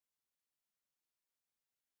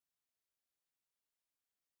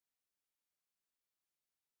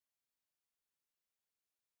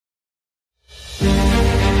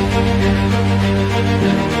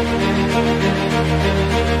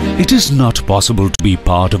It is not possible to be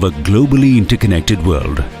part of a globally interconnected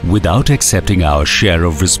world without accepting our share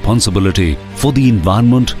of responsibility for the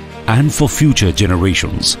environment and for future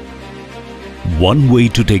generations. One way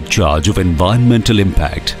to take charge of environmental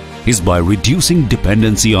impact is by reducing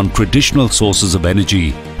dependency on traditional sources of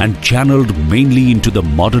energy and channeled mainly into the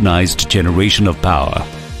modernized generation of power.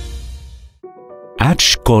 At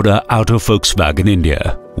Skoda Auto Volkswagen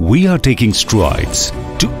India, we are taking strides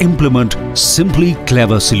to implement simply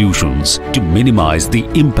clever solutions to minimize the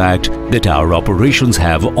impact that our operations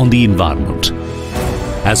have on the environment.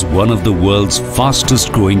 As one of the world's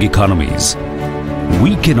fastest growing economies,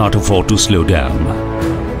 we cannot afford to slow down.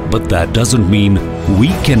 But that doesn't mean we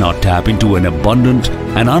cannot tap into an abundant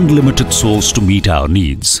and unlimited source to meet our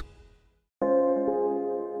needs.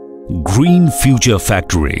 Green Future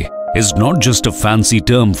Factory is not just a fancy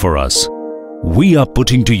term for us. We are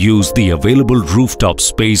putting to use the available rooftop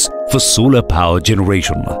space for solar power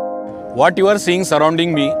generation. What you are seeing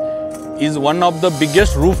surrounding me is one of the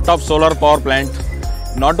biggest rooftop solar power plant,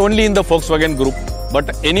 not only in the Volkswagen Group,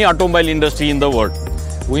 but any automobile industry in the world.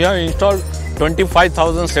 We have installed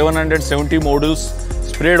 25,770 modules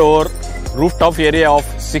spread over rooftop area of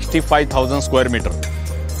 65,000 square meter.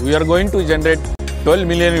 We are going to generate 12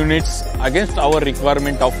 million units against our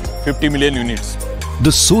requirement of 50 million units.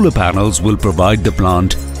 The solar panels will provide the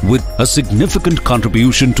plant with a significant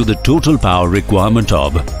contribution to the total power requirement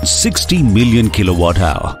of 60 million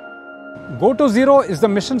kilowatt-hour. Go to Zero is the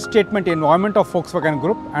mission statement environment of Volkswagen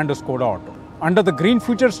Group and Skoda Auto. Under the Green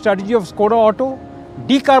Future strategy of Skoda Auto,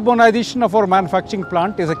 decarbonization of our manufacturing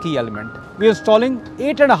plant is a key element. We are installing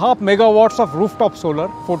 8.5 megawatts of rooftop solar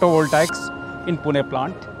photovoltaics in Pune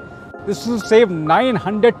plant. This will save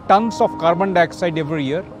 900 tons of carbon dioxide every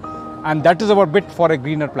year, and that is our bit for a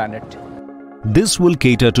greener planet. This will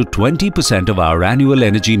cater to 20% of our annual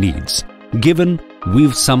energy needs, given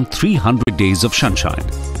we've some 300 days of sunshine.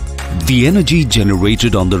 The energy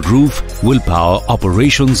generated on the roof will power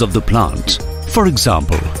operations of the plant. For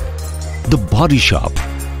example, the body shop,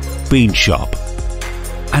 paint shop,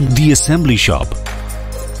 and the assembly shop.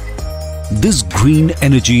 This green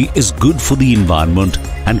energy is good for the environment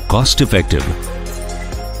and cost-effective.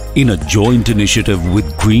 In a joint initiative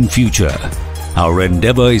with Green Future, our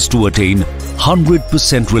endeavor is to attain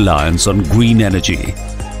 100% reliance on green energy.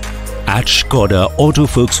 At Skoda Auto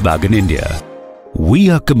Volkswagen India, we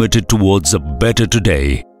are committed towards a better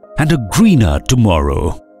today and a greener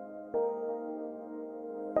tomorrow.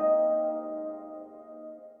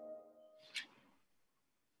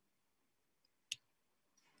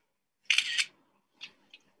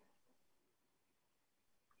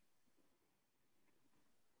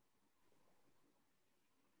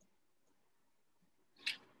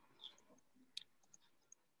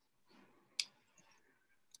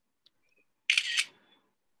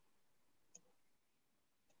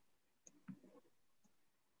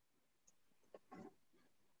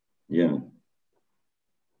 Yeah.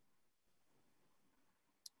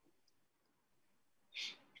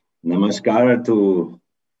 Namaskar to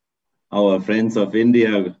our friends of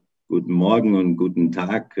India. Guten Morgen und guten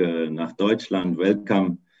Tag nach Deutschland.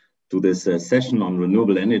 Welcome to this session on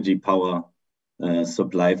renewable energy power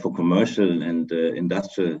supply for commercial and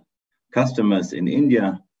industrial customers in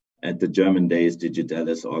India at the German Days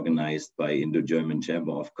Digitalis organized by Indo-German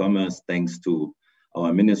Chamber of Commerce. Thanks to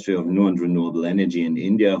our Ministry of New and Renewable Energy in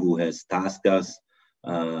India, who has tasked us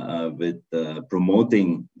with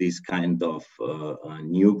promoting these kind of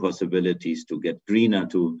new possibilities to get greener,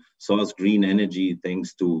 to source green energy,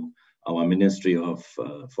 thanks to our Ministry of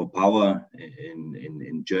for Power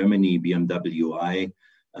in Germany, BMWI,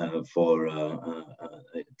 for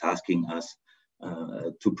tasking us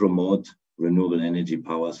to promote renewable energy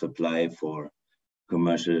power supply for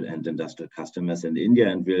commercial and industrial customers in India.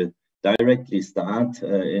 And we'll directly start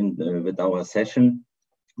with our session.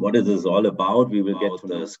 What is this all about? We will get to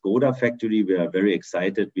the Skoda factory. We are very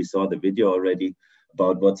excited. We saw the video already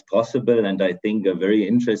about what's possible. And I think a very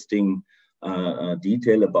interesting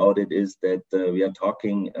detail about it is that we are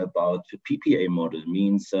talking about PPA model.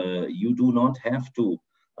 Means you do not have to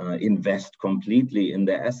invest completely in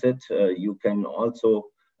the asset. You can also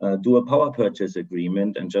do a power purchase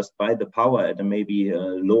agreement and just buy the power at a maybe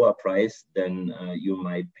lower price than you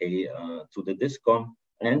might pay to the discom,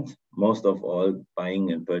 and most of all,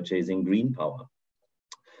 buying and purchasing green power.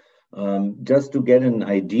 Just to get an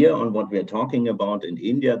idea on what we're talking about in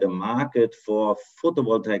India, the market for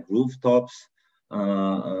photovoltaic rooftops,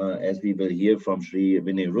 as we will hear from Shri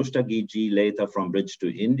Vinay Rushtagi later from Bridge to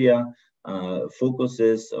India,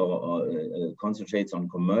 focuses or concentrates on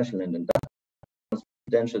commercial and industrial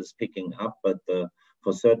residential is picking up, but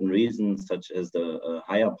for certain reasons, such as the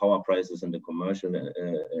higher power prices in the commercial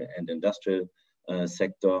and industrial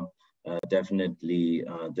sector, definitely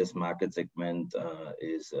this market segment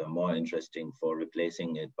is more interesting for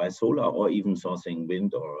replacing it by solar or even sourcing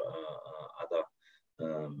wind or other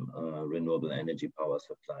renewable energy power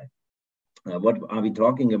supply. What are we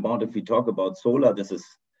talking about? If we talk about solar, this is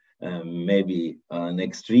maybe an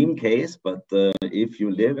extreme case, but if you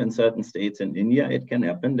live in certain states in India, it can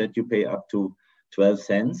happen that you pay up to 12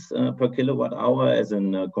 cents per kilowatt hour as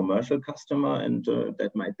a commercial customer, and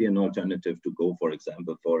that might be an alternative to go, for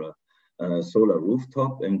example, for a solar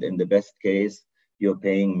rooftop. And in the best case, you're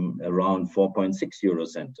paying around 4.6 euro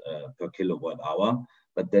cent per kilowatt hour.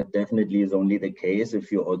 But that definitely is only the case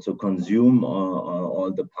if you also consume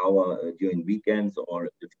all the power during weekends, or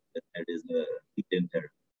if there is a feed-in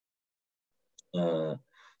tariff.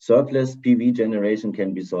 Surplus PV generation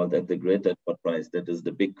can be sold at the grid at what price? That is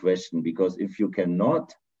the big question, because if you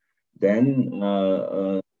cannot, then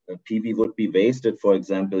PV would be wasted, for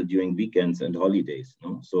example, during weekends and holidays.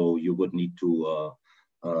 No? So you would need to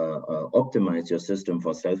optimize your system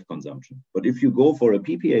for self-consumption. But if you go for a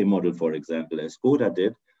PPA model, for example, as Skoda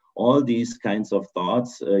did, all these kinds of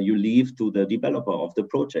thoughts you leave to the developer of the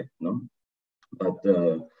project. No? But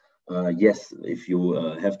yes, if you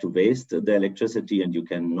have to waste the electricity and you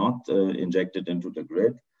cannot inject it into the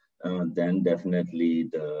grid, then definitely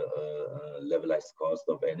the levelized cost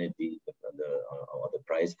of energy or the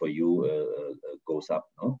price for you goes up.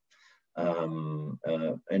 No?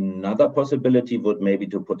 Another possibility would maybe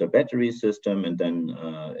to put a battery system and then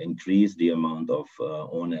increase the amount of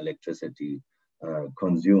own electricity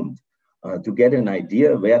consumed. To get an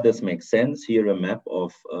idea where this makes sense, here a map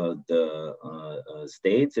of the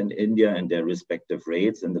states in India and their respective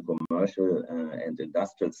rates in the commercial and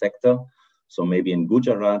industrial sector. So maybe in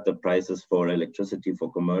Gujarat, the prices for electricity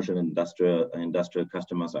for commercial and industrial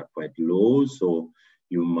customers are quite low. So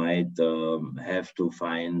you might have to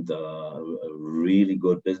find a really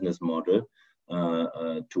good business model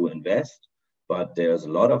to invest. But there's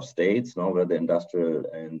a lot of states now where the industrial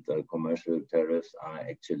and commercial tariffs are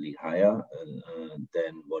actually higher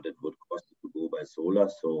than what it would cost to go by solar.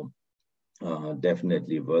 So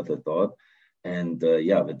definitely worth a thought. And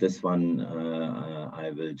yeah, with this one,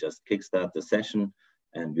 I will just kickstart the session,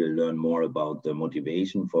 and we'll learn more about the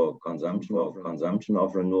motivation for consumption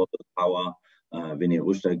of renewable power. Vinay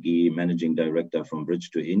Ushtagi, Managing Director from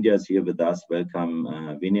Bridge to India, is here with us. Welcome,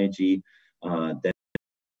 Vinayji. Then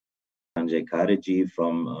Sanjay Kareji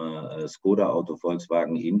from Skoda Auto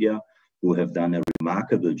Volkswagen India, who have done a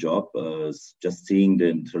remarkable job. Just seeing the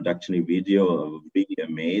introductory video, really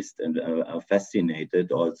amazed and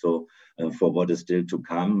fascinated also for what is still to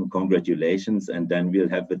come. Congratulations. And then we'll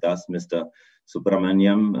have with us Mr.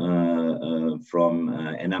 Subramaniam from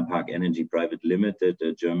Enerparc Energy Private Limited,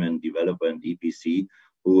 a German developer and EPC,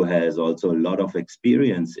 who has also a lot of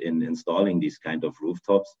experience in installing these kind of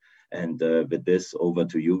rooftops. And with this, over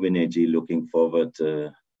to you, Vinayji. Looking forward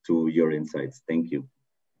to your insights. Thank you.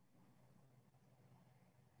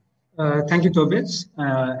 Thank you, Tobias,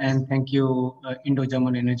 and thank you,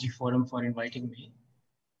 Indo-German Energy Forum, for inviting me.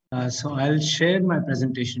 So I'll share my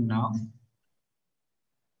presentation now.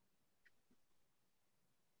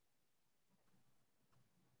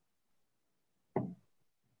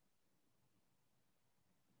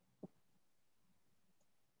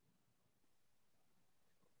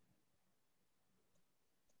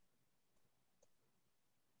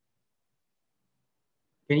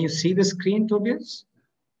 Can you see the screen, Tobias?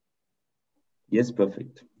 Yes,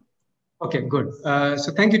 perfect. Okay, good.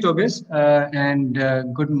 So thank you, Tobias, and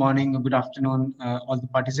good morning or good afternoon, all the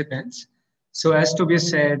participants. So as Tobias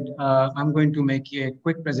said, I'm going to make a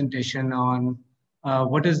quick presentation on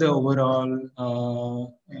what is the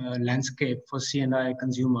overall landscape for C&I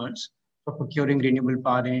consumers for procuring renewable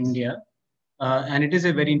power in India. And it is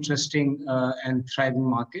a very interesting and thriving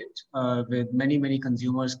market with many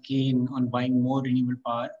consumers keen on buying more renewable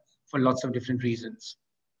power for lots of different reasons.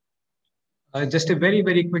 Just a very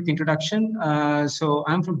quick introduction. So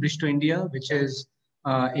I'm from Bridge to India, which is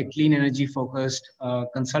a clean energy focused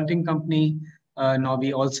consulting company. Now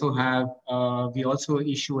we also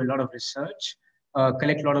issue a lot of research,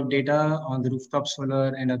 collect a lot of data on the rooftop solar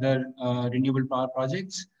and other renewable power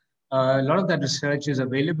projects. A lot of that research is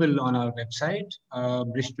available on our website,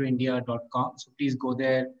 bridgetoindia.com. So please go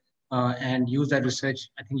there and use that research.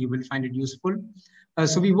 I think you will find it useful.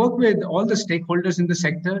 So we work with all the stakeholders in the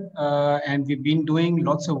sector, and we've been doing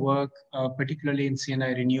lots of work, particularly in C&I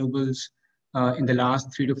renewables in the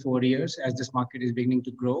last 3 to 4 years as this market is beginning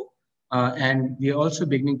to grow. And we are also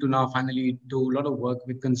beginning to now finally do a lot of work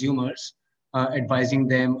with consumers advising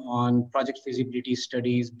them on project feasibility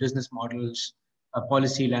studies, business models,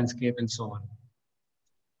 policy landscape, and so on.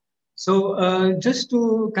 So just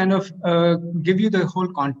to kind of give you the whole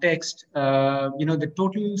context, the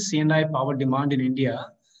total CNI power demand in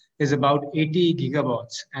India is about 80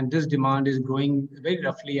 gigawatts, and this demand is growing very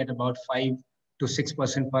roughly at about 5 to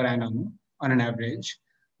 6% per annum on an average.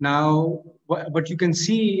 Now, what you can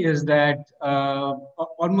see is that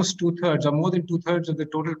almost 2/3 or more than 2/3 of the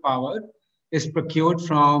total power is procured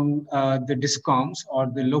from the DISCOMs or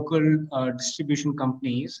the local distribution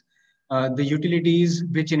companies. The utilities,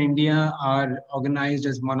 which in India are organized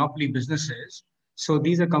as monopoly businesses. So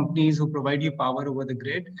these are companies who provide you power over the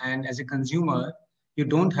grid, and as a consumer, you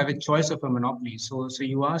don't have a choice of a monopoly. So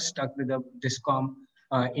you are stuck with a DISCOM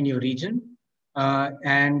in your region.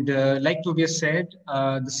 Like Tobias said,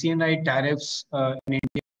 the CNI tariffs in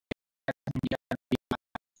India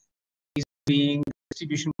is being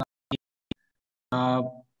distribution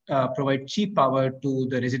provide cheap power to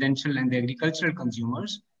the residential and the agricultural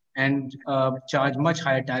consumers and charge much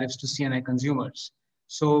higher tariffs to CNI consumers.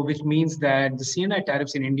 So which means that the CNI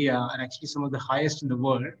tariffs in India are actually some of the highest in the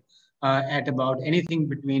world at about anything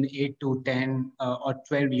between 8 to 10 or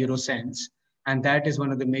 12 euro cents. And that is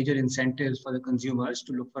one of the major incentives for the consumers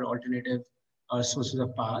to look for alternative sources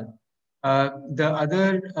of power. The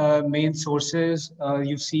other main sources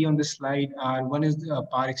you see on this slide are, one is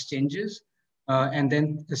power exchanges, and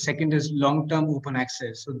then the second is long-term open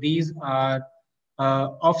access. So these are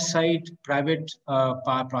off-site private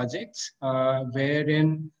power projects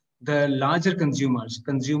wherein the larger consumers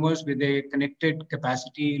with a connected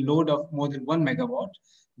capacity load of more than 1 megawatt,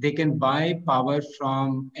 they can buy power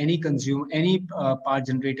from any power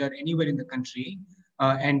generator anywhere in the country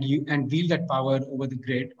and wheel that power over the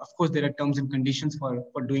grid. Of course, there are terms and conditions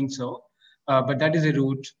for doing so, but that is a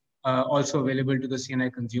route also available to the CNI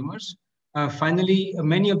consumers. Finally,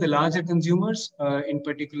 many of the larger consumers, in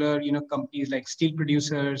particular, companies like steel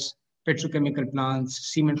producers, petrochemical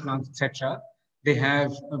plants, cement plants, etc., they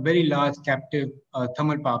have a very large captive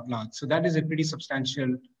thermal power plants. So that is a pretty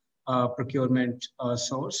substantial procurement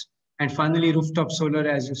source. And finally, rooftop solar,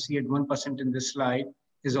 as you see at 1% in this slide,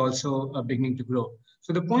 is also beginning to grow.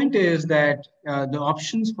 So the point is that the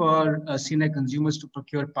options for CNI consumers to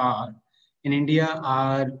procure power in India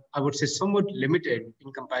are, I would say, somewhat limited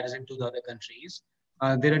in comparison to the other countries.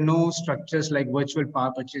 There are no structures like virtual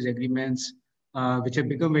power purchase agreements, which have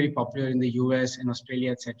become very popular in the US and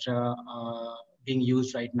Australia, etc., being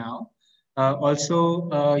used right now.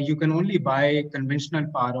 Also, you can only buy conventional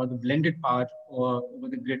power or the blended power over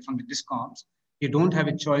the grid from the DISCOMs. You don't have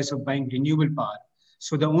a choice of buying renewable power.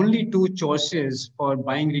 So the only two choices for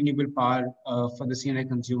buying renewable power for the CNI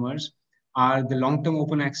consumers are the long-term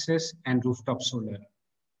open access and rooftop solar.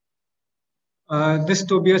 This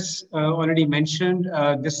Tobias already mentioned.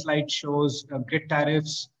 This slide shows grid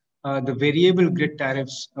tariffs, the variable grid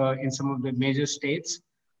tariffs in some of the major states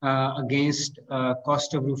against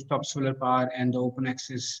cost of rooftop solar power and the open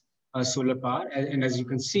access solar power. And as you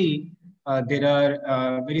can see, there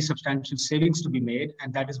are very substantial savings to be made,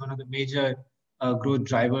 and that is one of the major growth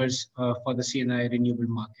drivers for the CNI renewable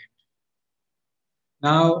market.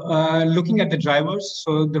 Now, looking at the drivers,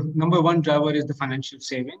 so the number one driver is the financial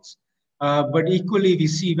savings. But equally, we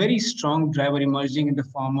see very strong driver emerging in the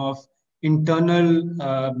form of internal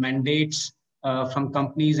mandates from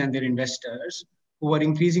companies and their investors who are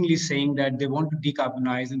increasingly saying that they want to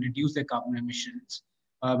decarbonize and reduce their carbon emissions.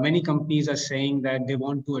 Many companies are saying that they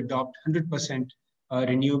want to adopt 100%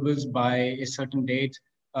 renewables by a certain date,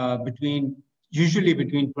 usually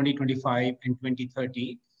between 2025 and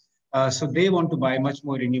 2030. So they want to buy much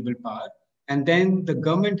more renewable power. And then the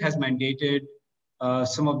government has mandated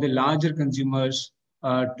some of the larger consumers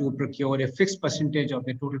to procure a fixed percentage of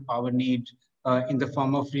their total power need in the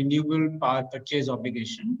form of renewable power purchase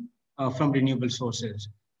obligation from renewable sources.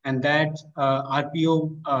 And that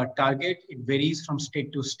RPO target, it varies from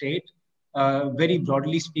state to state. Very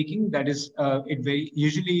broadly speaking, that is,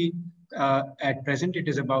 usually at present, it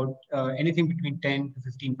is about anything between 10 to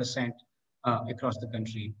 15% across the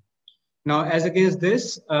country. Now, as against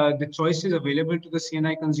this, the choices available to the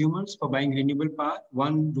CNI consumers for buying renewable power: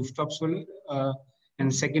 one, rooftop solar,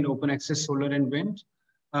 and second, open access solar and wind.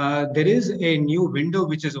 There is a new window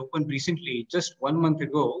which has opened recently, just 1 month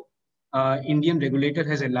ago. Indian regulator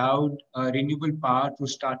has allowed renewable power to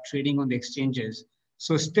start trading on the exchanges.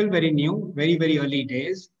 So still very new, very, very early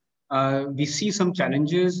days. We see some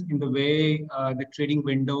challenges in the way the trading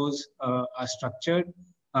windows are structured.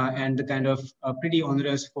 And the kind of pretty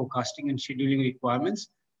onerous forecasting and scheduling requirements.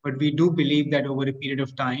 But we do believe that over a period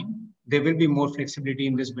of time, there will be more flexibility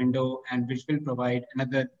in this window, and which will provide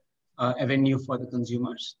another avenue for the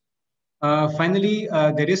consumers. Finally,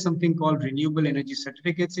 there is something called renewable energy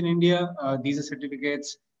certificates in India. These are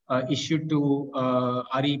certificates issued to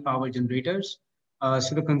RE power generators.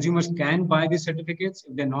 So the consumers can buy these certificates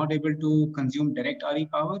if they're not able to consume direct RE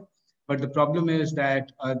power. But the problem is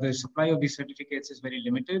that the supply of these certificates is very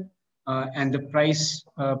limited and the prices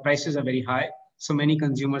are very high. So many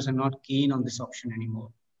consumers are not keen on this option anymore.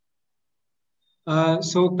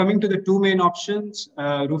 So coming to the two main options,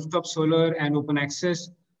 rooftop solar and open access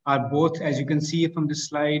are both, as you can see from this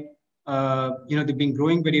slide, they've been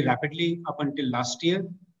growing very rapidly up until last year.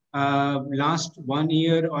 Last 1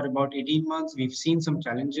 year or about 18 months, we've seen some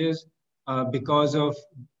challenges because of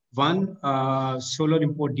one, solar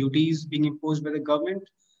import duties being imposed by the government,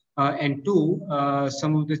 and two,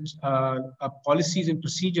 some of the policies and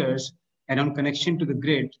procedures around connection to the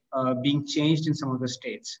grid being changed in some of the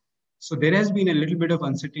states. So there has been a little bit of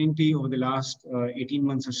uncertainty over the last 18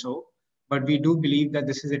 months or so, but we do believe that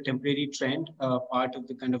this is a temporary trend, part of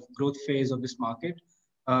the kind of growth phase of this market.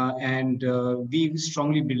 And we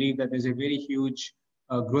strongly believe that there's a very huge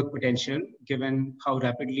growth potential given how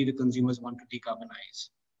rapidly the consumers want to decarbonize.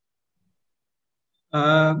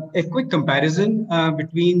 A quick comparison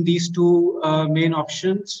between these two main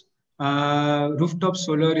options. Rooftop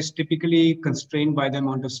solar is typically constrained by the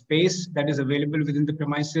amount of space that is available within the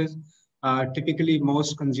premises. Typically,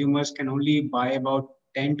 most consumers can only buy about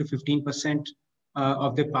 10 to 15%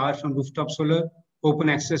 of their power from rooftop solar. Open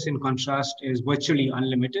access, in contrast, is virtually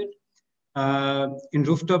unlimited. In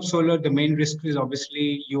rooftop solar, the main risk is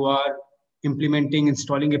obviously you are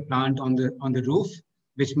installing a plant on the roof,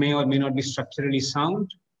 which may or may not be structurally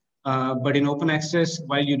sound. But in open access,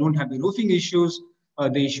 while you don't have the roofing issues,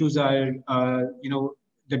 the issues are,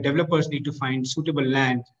 the developers need to find suitable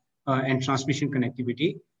land and transmission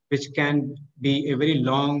connectivity, which can be a very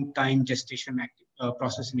long time gestation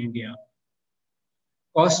process in India.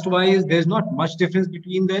 Cost-wise, there's not much difference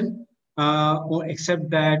between them, except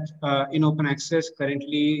that in open access,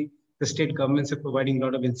 currently the state governments are providing a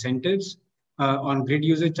lot of incentives on grid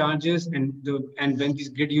user charges, and when these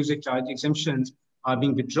grid user charge exemptions are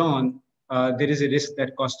being withdrawn, there is a risk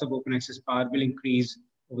that cost of open access power will increase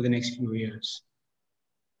over the next few years.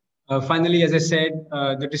 Finally, as I said,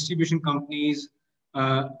 the distribution companies,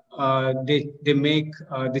 they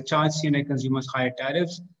charge C&I consumers higher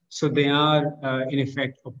tariffs. So they are in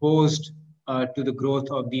effect opposed to the growth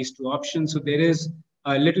of these two options. So there is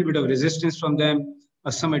a little bit of resistance from them,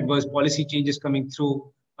 some adverse policy changes coming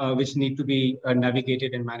through, which need to be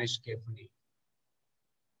navigated and managed carefully.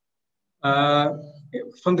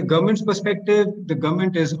 From the government's perspective, the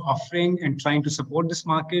government is offering and trying to support this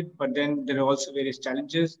market, but then there are also various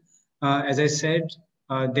challenges. As I said,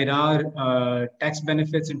 there are tax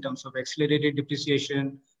benefits in terms of accelerated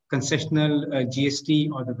depreciation, concessional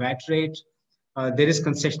GST or the VAT rate. There is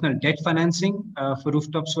concessional debt financing for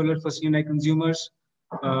rooftop solar for C&I consumers.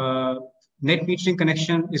 Net metering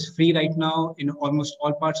connection is free right now in almost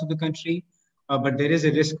all parts of the country, but there is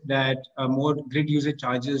a risk that more grid user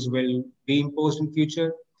charges will be imposed in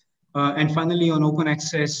future. And finally, on open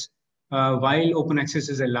access, while open access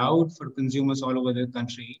is allowed for consumers all over the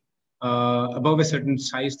country, above a certain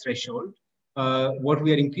size threshold, what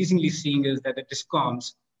we are increasingly seeing is that the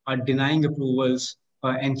DISCOMs are denying approvals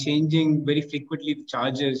and changing very frequently the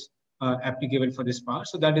charges applicable for this power.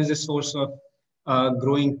 So that is a source of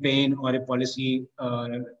growing pain or a policy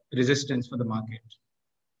resistance for the market.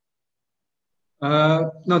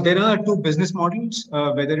 Now, there are two business models,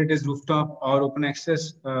 whether it is rooftop or open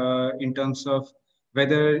access, in terms of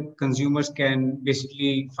whether consumers can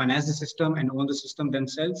basically finance the system and own the system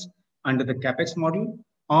themselves under the CapEx model,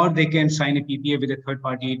 or they can sign a PPA with a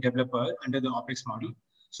third-party developer under the OpEx model.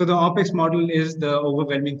 So the OpEx model is the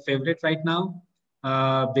overwhelming favorite right now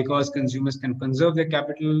because consumers can conserve their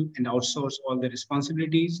capital and outsource all the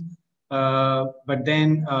responsibilities. But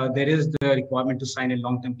then there is the requirement to sign a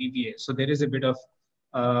long-term PPA. So there is a bit of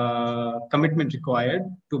commitment required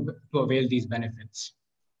to avail these benefits.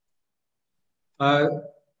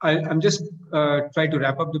 I'm just trying to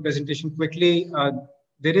wrap up the presentation quickly.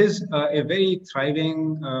 There is a very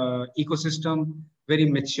thriving ecosystem, very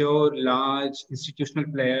mature, large institutional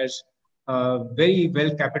players, very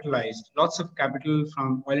well capitalized, lots of capital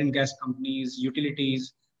from oil and gas companies,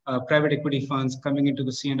 utilities, private equity funds coming into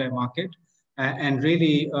the C&I market. And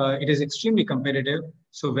really, it is extremely competitive.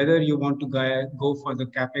 So whether you want to go for the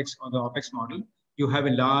CapEx or the OpEx model, you have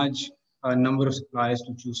a large number of suppliers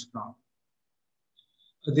to choose from.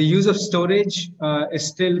 The use of storage is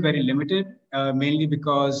still very limited, mainly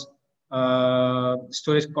because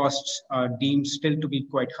storage costs are deemed still to be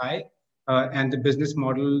quite high. and the business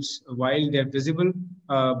models, while they're visible,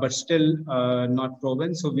 but still not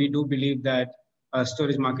proven. So we do believe that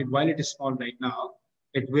storage market, while it is small right now,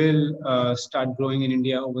 it will start growing in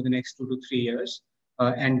India over the next 2 to 3 years,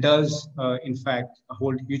 and does, in fact,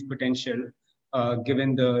 hold huge potential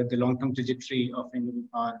given the long-term trajectory of renewable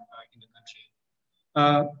power in the country.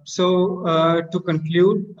 To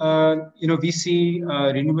conclude, we see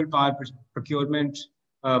renewable power procurement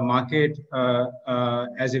market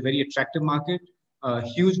as a very attractive market,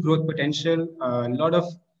 huge growth potential, a lot of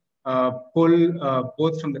pull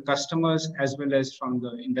both from the customers as well as from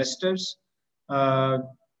the investors.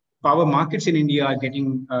 Power markets in India are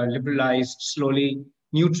getting liberalized slowly,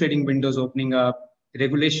 new trading windows opening up,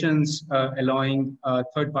 regulations allowing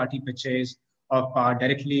third-party purchase of power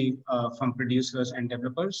directly from producers and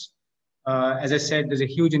developers. As I said, there's a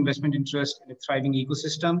huge investment interest in a thriving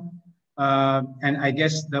ecosystem. And I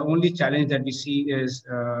guess the only challenge that we see is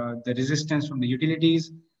the resistance from the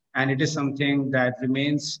utilities. And it is something that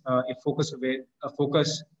remains a focus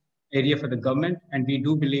area for the government. And we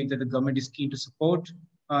do believe that the government is keen to support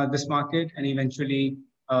this market, and eventually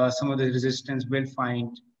some of the resistance will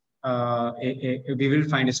find, we will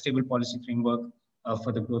find a stable policy framework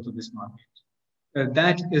for the growth of this market.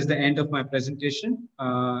 That is the end of my presentation,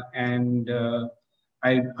 and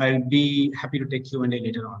I'll be happy to take Q&A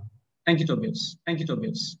later on. Thank you, Tobias. Thank you,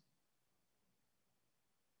 Tobias.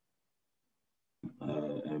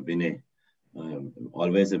 Vinay,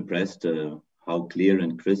 always impressed how clear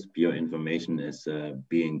and crisp your information is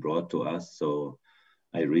being brought to us. So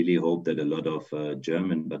I really hope that a lot of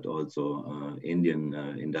German, but also Indian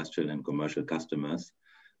industrial and commercial customers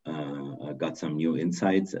got some new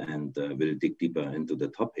insights and will dig deeper into the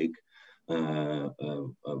topic.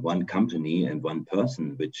 One company and one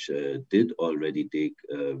person which did already dig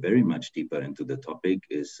very much deeper into the topic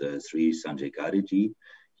is Sri Sanjay Kariji.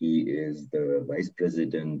 He is the Vice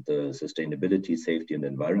President, Sustainability, Safety and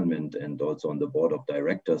Environment, and also on the Board of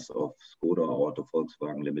Directors of Skoda Auto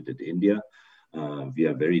Volkswagen Limited India. We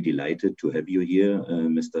are very delighted to have you here,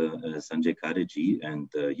 Mr. Sanjay Kariji, and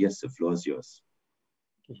yes, the floor is yours.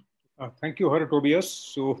 Thank you, Tobias.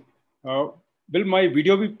 So, will my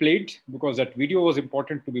video be played? Because that video was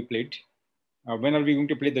important to be played. When are we going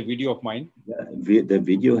to play the video of mine? The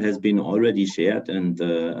video has been already shared, and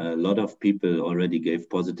a lot of people already gave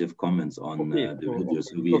positive comments on the video.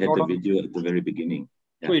 So we had the video at the very beginning.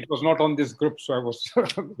 Yeah. So it was not on this group, so I was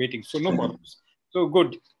waiting. So no problems. So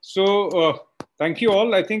good. So thank you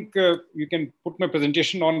all. I think you can put my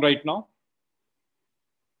presentation on right now.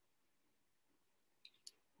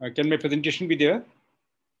 Can my presentation be there?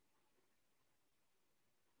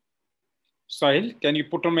 Sahil, can you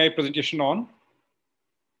put on my presentation on?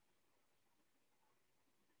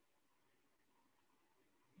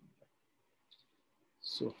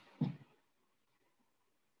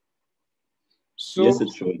 So yes,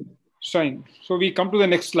 it's showing. Fine. So we come to the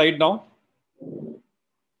next slide now.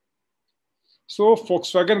 So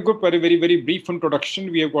Volkswagen Group, very brief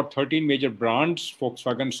introduction. We have got 13 major brands: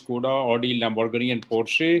 Volkswagen, Skoda, Audi, Lamborghini, and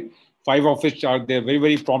Porsche. 5 of which are there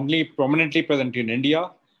very prominently present in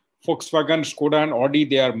India. Volkswagen, Skoda, and Audi,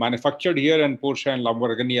 they are manufactured here, and Porsche and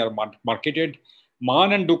Lamborghini are marketed.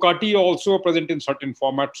 MAN and Ducati are also present in certain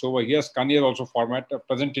formats over here. Scania is also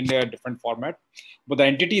present in a different format. But the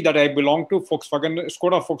entity that I belong to,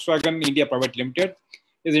 Skoda Volkswagen India Private Limited,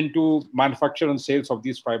 is into manufacture and sales of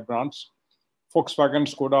these 5 brands. Volkswagen,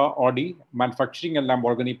 Skoda, Audi, manufacturing, and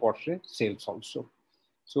Lamborghini, Porsche, sales also.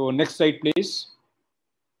 So next slide, please.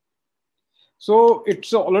 So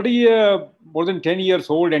it's already a more than 10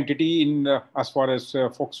 years old entity in as far as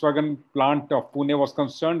Volkswagen plant of Pune was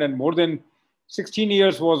concerned, and more than 16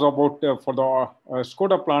 years was about for the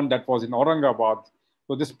Skoda plant that was in Aurangabad.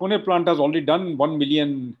 So this Pune plant has already done 1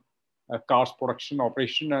 million cars production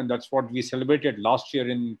operation, and that's what we celebrated last year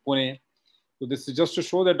in Pune. So this is just to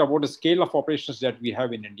show that about the scale of operations that we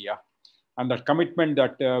have in India, and the commitment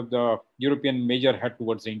that the European major had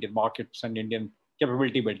towards the Indian markets and Indian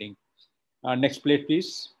capability building. Next plate,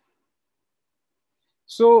 please.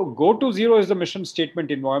 So Go to Zero is the mission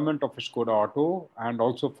statement environment of Skoda Auto and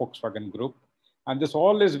also Volkswagen Group. And this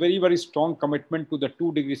all is very strong commitment to the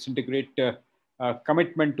 2 degrees centigrade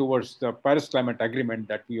commitment towards the Paris Climate Agreement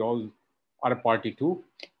that we all are a party to.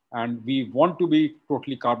 And we want to be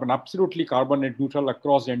absolutely carbon neutral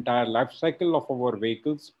across the entire life cycle of our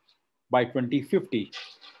vehicles by 2050.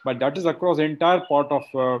 But that is across the entire part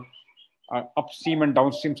of upstream and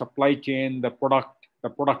downstream supply chain, the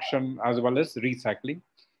production, as well as recycling.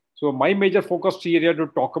 So my major focus area to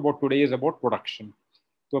talk about today is about production.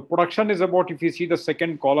 So production is about, if you see the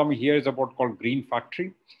second column here, is about called Green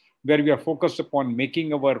Factory, where we are focused upon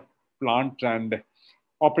making our plant and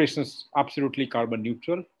operations absolutely carbon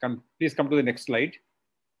neutral. Please come to the next slide.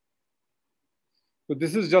 So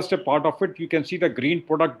this is just a part of it. You can see the green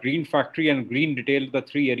product, green factory, and green retail, the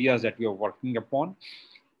three areas that we are working upon.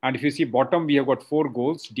 And if you see bottom, we have got 4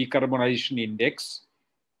 goals: decarbonization index,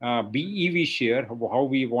 BEV share, how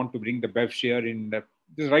we want to bring the BEV share in the,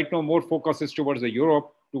 this right now more focus is towards the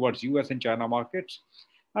Europe, towards US and China markets.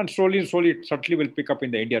 And slowly, it certainly will pick up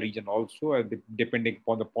in the India region also, depending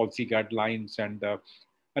upon the policy guidelines and the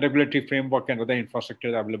regulatory framework and other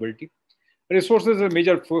infrastructure availability. Resources is a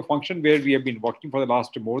major function where we have been working for the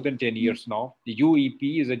last more than 10 years now. The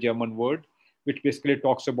UEP is a German word, which basically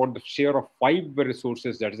talks about the share of 5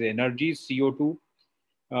 resources, that is energy, CO2,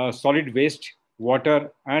 solid waste,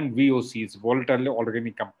 water, and VOCs, volatile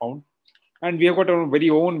organic compound. And we have got our very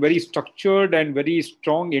own, very structured and very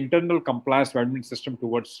strong internal compliance management system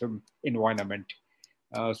towards environment.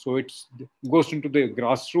 So it goes into the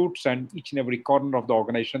grassroots and each and every corner of the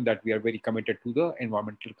organization that we are very committed to the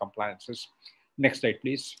environmental compliances. Next slide,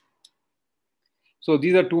 please. So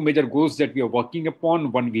these are 2 major goals that we are working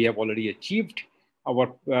upon. One we have already achieved.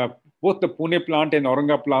 Our both the Pune plant and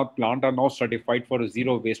Aurangabad plant are now certified for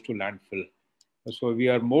zero waste to landfill. So we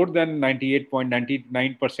are more than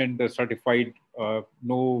 98.99% certified,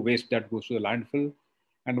 no waste that goes to the landfill.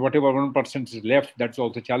 And whatever 1% is left, that's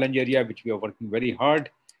also a challenge area, which we are working very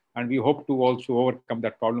hard. And we hope to also overcome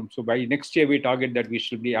that problem. So by next year, we target that we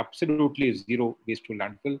should be absolutely zero waste to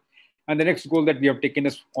landfill. And the next goal that we have taken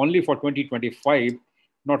is only for 2025,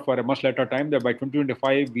 not for a much later time, that by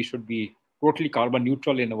 2025, we should be totally carbon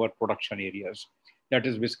neutral in our production areas. That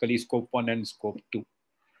is basically scope 1 and scope 2.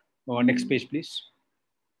 Next page, please.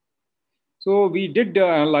 So we did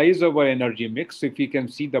analyze our energy mix. If you can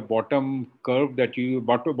see the bottom curve that you,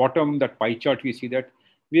 bottom that pie chart, we see that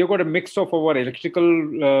we have got a mix of our electrical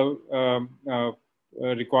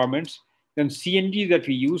requirements, then CNG that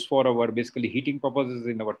we use for our basically heating purposes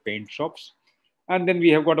in our paint shops. And then we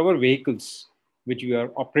have got our vehicles, which we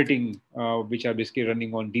are operating, which are basically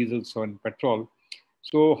running on diesels or petrol.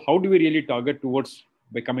 So how do we really target towards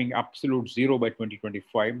becoming absolute zero by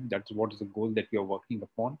 2025? That's what is the goal that we are working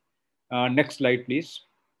upon. Next slide, please.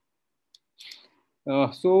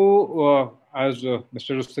 As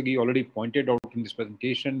Mr. Rustagi already pointed out in this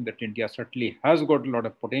presentation, that India certainly has got a lot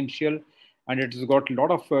of potential and it has got a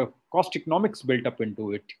lot of cost economics built up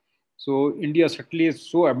into it. So India certainly is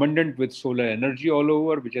so abundant with solar energy all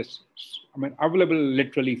over, which is, available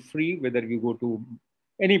literally free, whether you go to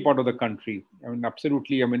any part of the country.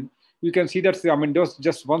 Absolutely. You can see that,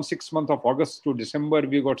 just 6 months of August to December,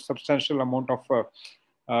 we got substantial amount of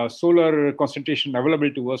solar concentration available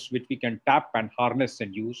to us, which we can tap and harness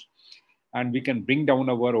and use, and we can bring down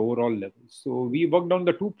our overall levels. So we worked on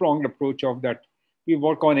the 2-pronged approach of that. We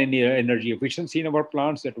work on any energy efficiency in our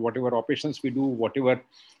plants, that whatever operations we do, whatever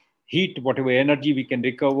heat, whatever energy we can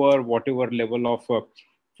recover, whatever level of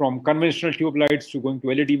from conventional tube lights to going to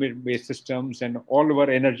LED-based systems and all our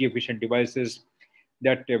energy efficient devices,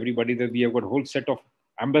 that everybody, that we have got a whole set of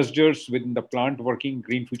ambassadors within the plant working,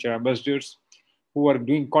 green future ambassadors, who are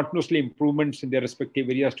doing continuously improvements in their respective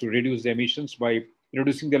areas to reduce the emissions by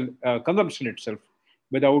reducing the consumption itself.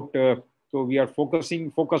 So we are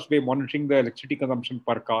focused by monitoring the electricity consumption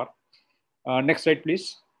per car. Next slide,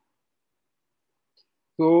 please.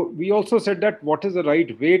 So we also said that what is the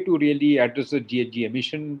right way to really address the GHG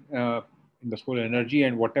emission in the solar energy,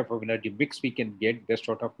 and what type of energy mix we can get best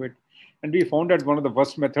out of it. And we found that one of the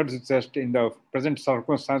worst methods is just in the present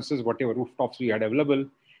circumstances, whatever rooftops we had available,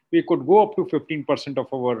 we could go up to 15%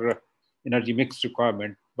 of our energy mix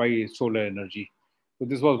requirement by solar energy. So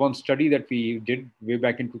this was one study that we did way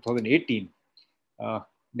back in 2018.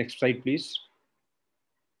 Next slide, please.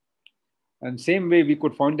 And same way, we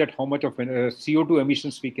could find that how much of CO2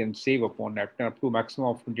 emissions we can save upon that, up to maximum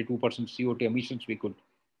of 22% CO2 emissions we could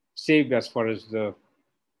save as far as the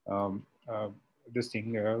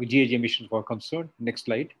GHG emissions were concerned. Next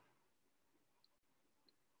slide.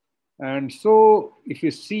 And so if you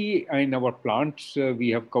see in our plants, we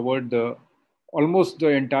have covered almost the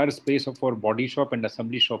entire space of our body shop and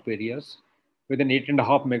assembly shop areas with an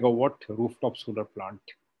 8.5 megawatt rooftop solar plant.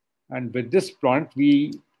 And with this plant,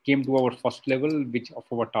 we came to our first level, which of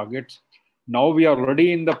our targets. Now we are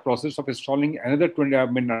already in the process of installing another 10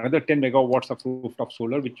 megawatts of rooftop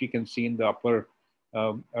solar, which we can see in the upper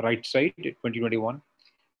right side, 2021.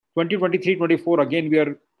 2023-24, again, we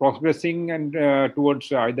are progressing and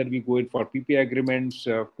towards either we go in for PPA agreements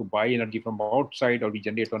to buy energy from outside, or we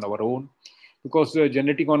generate on our own. Because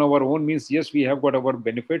generating on our own means, yes, we have got our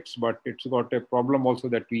benefits, but it's got a problem also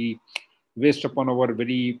that we waste upon our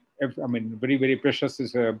very, very precious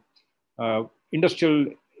industrial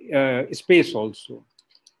space also.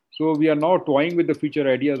 So we are now toying with the future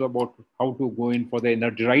ideas about how to go in for the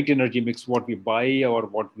right energy mix, what we buy or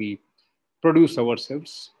what we produce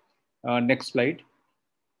ourselves. Next slide.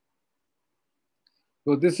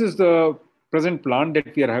 So this is the present plan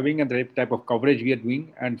that we are having and the type of coverage we are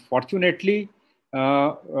doing. And fortunately, we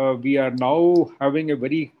are now having a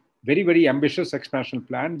very ambitious expansion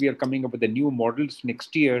plan. We are coming up with the new models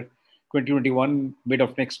next year, 2021, mid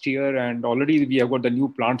of next year. And already we have got the new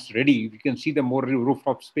plants ready. We can see the more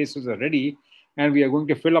rooftop spaces are ready. And we are going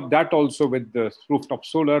to fill up that also with the rooftop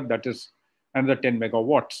solar, that is another 10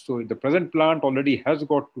 megawatts. So the present plant already has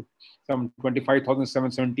got some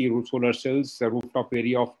 25,770 solar cells, a rooftop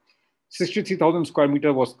area of 63,000 square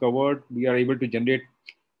meter was covered. We are able to generate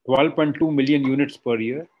 12.2 million units per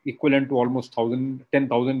year, equivalent to almost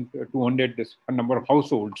 10,200 number of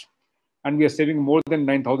households. And we are saving more than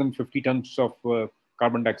 9,050 tons of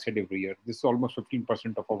carbon dioxide every year. This is almost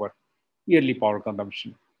 15% of our yearly power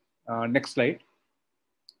consumption. Next slide.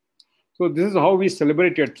 So this is how we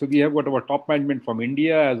celebrated. So we have got our top management from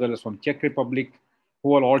India as well as from Czech Republic,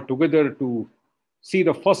 who are all together to see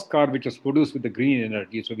the first car which was produced with the green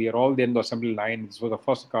energy. So we are all there in the assembly line. This was the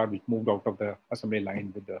first car which moved out of the assembly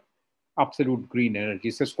line with the absolute green energy.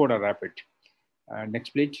 It's a Skoda Rapid. Next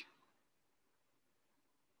page.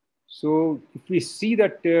 So if we see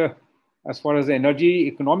that as far as the energy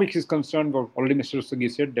economics is concerned, already Mr. Sagi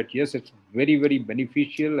said that yes, it's very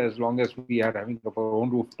beneficial as long as we are having our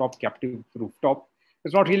own rooftop, captive rooftop.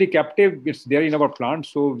 It's not really captive, it's there in our plant.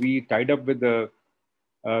 So we tied up with the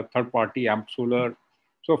third party AMP Solar.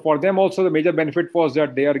 So for them also the major benefit was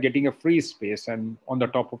that they are getting a free space and on the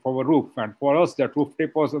top of our roof. And for us that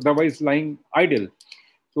rooftop was otherwise lying idle.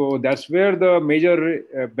 So that's where the major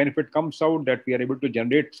benefit comes out, that we are able to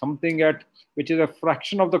generate something at which is a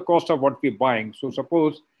fraction of the cost of what we're buying. So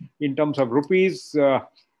suppose in terms of rupees,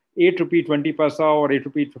 8 rupee 20 paisa or 8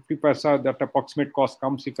 rupee 50 paisa, that approximate cost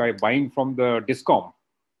comes if I'm buying from the DISCOM,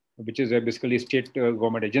 which is basically a state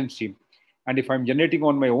government agency. And if I'm generating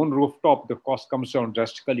on my own rooftop, the cost comes down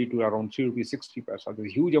drastically to around 3 rupees 60 paisa.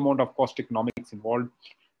 There's a huge amount of cost economics involved.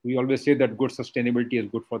 We always say that good sustainability is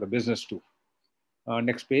good for the business too.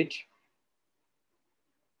 Next page.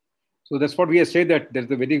 So that's what we have said, that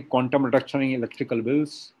there's a very quantum reduction in electrical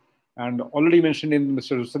bills. And already mentioned in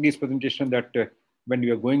Mr. Sagi's presentation that when we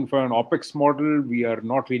are going for an OPEX model, we are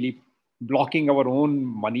not really blocking our own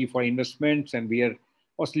money for investments. And we are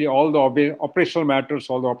mostly all the operational matters,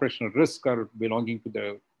 all the operational risks are belonging to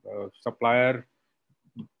the supplier,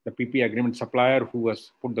 the PP agreement supplier who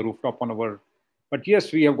has put the rooftop on our. But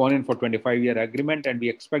yes, we have gone in for 25-year agreement and we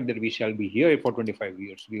expect that we shall be here for 25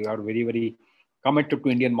 years. We are very committed to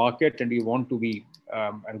Indian market and we want to be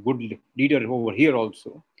a good leader over here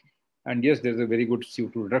also. And yes, there's a very good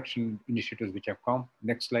CO2 reduction initiatives which have come.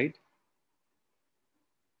 Next slide.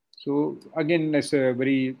 So again, it's a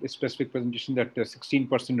very specific presentation that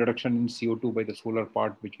 16% reduction in CO2 by the solar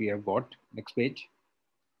part, which we have got. Next page.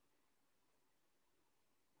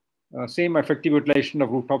 Same effective utilization of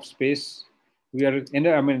rooftop space. We are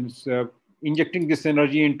injecting this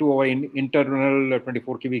energy into our internal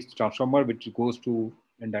 24 kV transformer, which goes to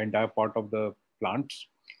the entire part of the plants.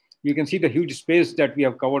 You can see the huge space that we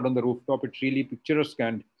have covered on the rooftop. It's really picturesque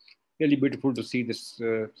and really beautiful to see this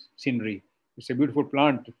scenery. It's a beautiful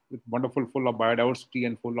plant with wonderful, full of biodiversity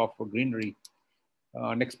and full of greenery.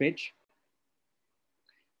 Next page.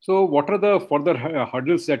 So what are the further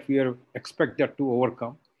hurdles that we expect that to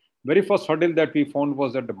overcome? Very first hurdle that we found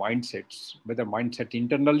was that the mindsets, whether mindset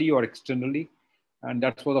internally or externally. And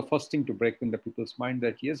that was the first thing to break in the people's mind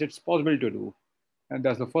that yes, it's possible to do. And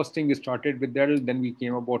that's the first thing we started with that. Then we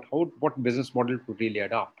came about what business model to really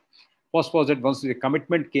adopt. First was that once the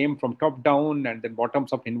commitment came from top down and then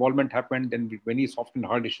bottoms up involvement happened, then many soft and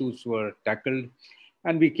hard issues were tackled.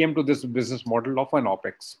 And we came to this business model of an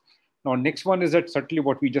OPEX. Now, next one is that certainly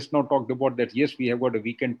what we just now talked about, that yes, we have got a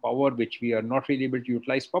weekend power, which we are not really able to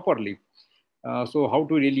utilize properly. So how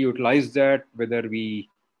to really utilize that, whether we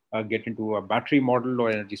get into a battery model or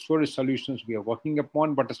energy storage solutions we are working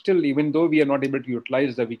upon, but still, even though we are not able to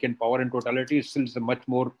utilize the weekend power in totality, it still is a much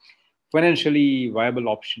more financially viable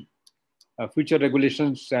option. Future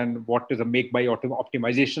regulations and what is the make-buy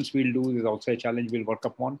optimizations we'll do is also a challenge we'll work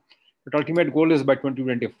upon. But ultimate goal is by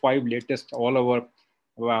 2025, latest all our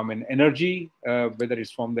energy, whether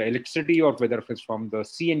it's from the electricity or whether it's from the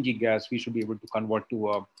CNG gas, we should be able to convert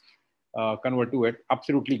to it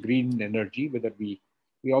absolutely green energy. Whether we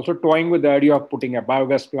also toying with the idea of putting a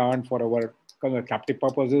biogas plant for our captive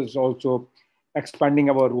purposes, also expanding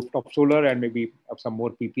our rooftop solar and maybe some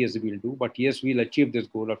more PPAs we'll do. But yes, we'll achieve this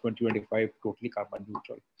goal of 2025 totally carbon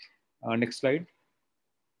neutral. Next slide.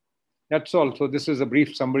 That's all. So this is a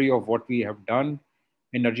brief summary of what we have done: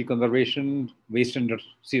 energy conservation, waste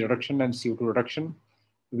energy reduction, and CO2 reduction.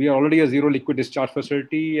 We are already a zero liquid discharge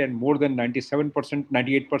facility, and more than 97%,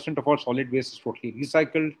 98% of our solid waste is totally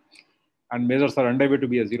recycled. And measures are underway to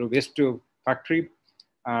be a zero waste factory.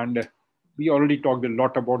 And we already talked a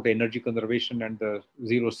lot about the energy conservation and the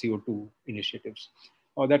zero CO2 initiatives.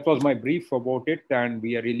 That was my brief about it, and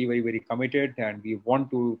we are really very, very committed, and we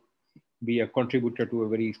want to be a contributor to a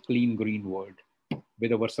very clean green world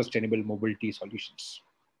with our sustainable mobility solutions.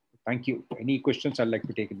 Thank you. Any questions I'd like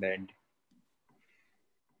to take in the end?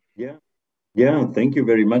 Yeah, thank you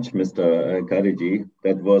very much, Mr. Kariji.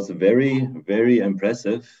 That was very, very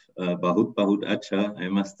impressive. Bahut acha, I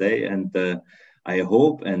must say. And I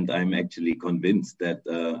hope, and I'm actually convinced that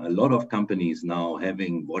a lot of companies now,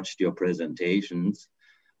 having watched your presentations,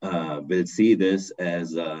 will see this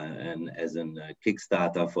as an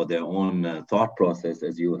Kickstarter for their own thought process,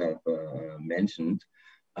 as you have mentioned.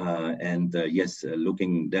 Yes,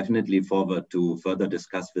 looking definitely forward to further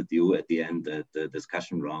discuss with you at the end at the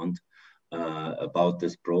discussion round about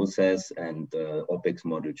this process and OPEX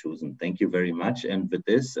model chosen. Thank you very much. And with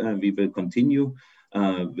this, we will continue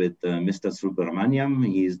with Mr. Subramaniam.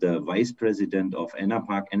 He is the Vice President of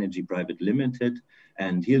Enerparc Energy Private Limited,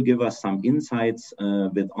 and he'll give us some insights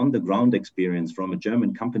with on-the-ground experience from a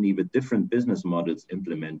German company with different business models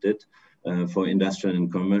implemented for industrial and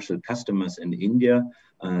commercial customers in India.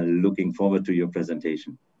 Looking forward to your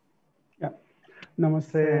presentation. Yeah,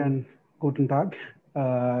 namaste and guten Tag.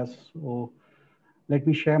 So let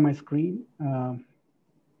me share my screen.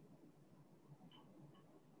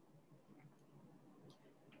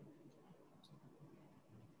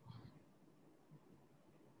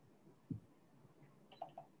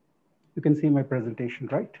 You can see my presentation,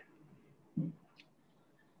 right?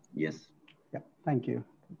 Yes. Yeah, thank you.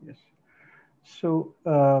 Yes. So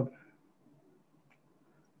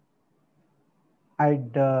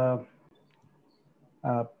I'd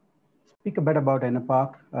speak a bit about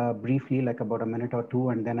Enerparc briefly, like about a minute or two,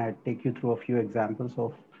 and then I'd take you through a few examples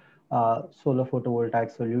of solar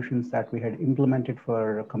photovoltaic solutions that we had implemented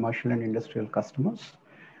for commercial and industrial customers.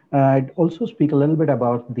 I'd also speak a little bit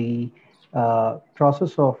about the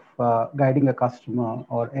process of guiding a customer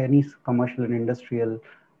or any commercial and industrial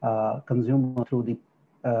consumer through the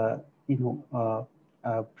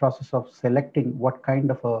process of selecting what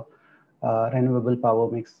kind of a renewable power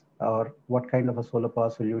mix or what kind of a solar power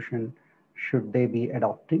solution should they be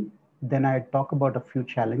adopting. Then I talk about a few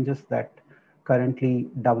challenges that currently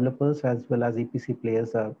developers as well as EPC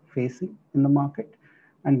players are facing in the market.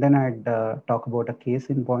 And then I'd talk about a case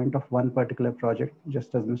in point of one particular project,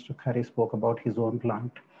 just as Mr. Khare spoke about his own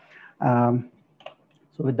plant.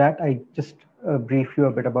 So with that, I just brief you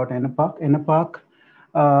a bit about Enerparc. Enerparc,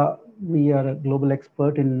 we are a global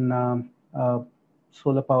expert in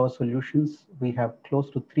solar power solutions. We have close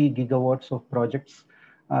to 3 gigawatts of projects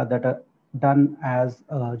that are done as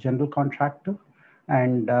a general contractor.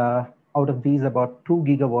 And out of these, about 2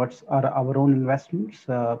 gigawatts are our own investments,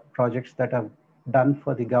 projects that are done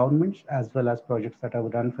for the governments, as well as projects that are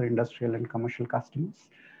done for industrial and commercial customers.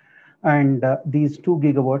 And these 2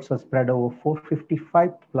 gigawatts are spread over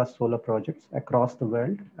 455 plus solar projects across the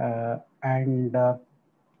world. And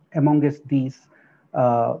amongst these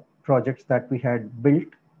projects that we had built,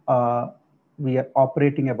 we are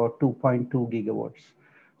operating about 2.2 gigawatts.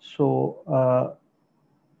 So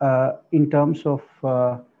in terms of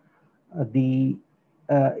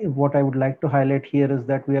what I would like to highlight here is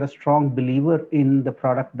that we are a strong believer in the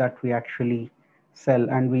product that we actually sell,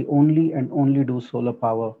 and we only do solar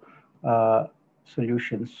power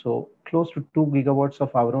solutions. So close to 2 gigawatts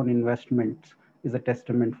of our own investments is a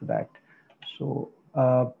testament for that. So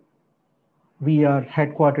we are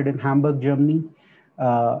headquartered in Hamburg, Germany.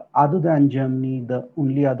 Other than Germany, the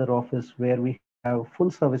only other office where we have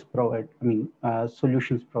full service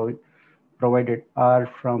solutions provided are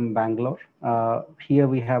from Bangalore. Here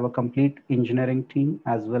we have a complete engineering team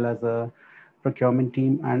as well as a procurement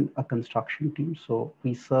team and a construction team. So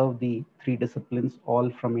we serve the 3 disciplines all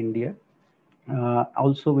from India.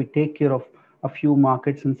 Also, we take care of a few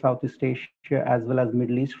markets in Southeast Asia as well as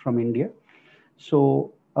Middle East from India.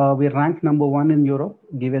 So we're ranked number 1 in Europe,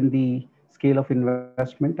 given the scale of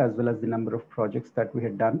investment as well as the number of projects that we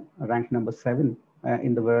had done, ranked number 7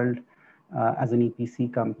 in the world as an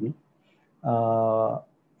EPC company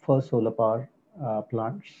for solar power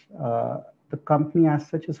plants. The company as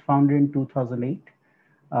such is founded in 2008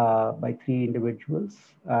 by 3 individuals,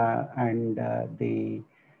 and the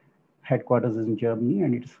headquarters is in Germany,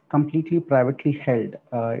 and it's completely privately held.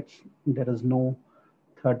 There is no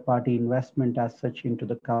third-party investment as such into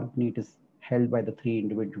the company. It is held by the three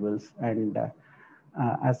individuals. And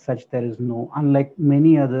as such, there is no, unlike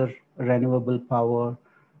many other renewable power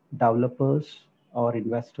developers or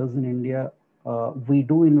investors in India, we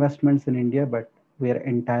do investments in India, but we are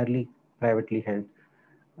entirely privately held.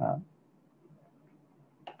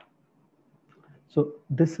 So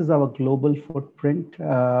this is our global footprint.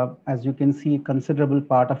 As you can see, a considerable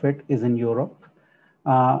part of it is in Europe.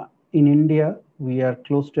 In India, we are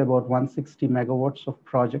close to about 160 megawatts of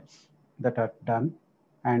projects that are done,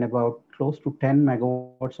 and about close to 10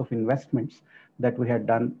 megawatts of investments that we had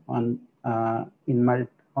done on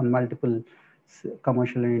multiple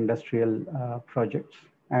commercial and industrial projects.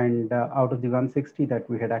 And out of the 160 that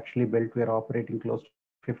we had actually built, we are operating close to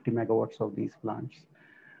 50 megawatts of these plants.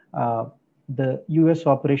 The US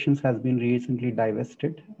operations has been recently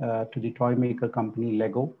divested to the toy maker company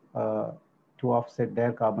Lego to offset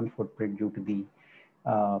their carbon footprint due to the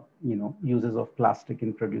uses of plastic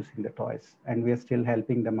in producing the toys, and we are still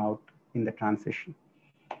helping them out in the transition.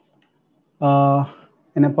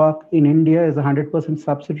 Enerparc in India is a 100%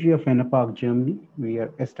 subsidiary of Enerparc Germany. We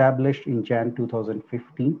are established in Jan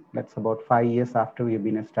 2015. That's about 5 years after we have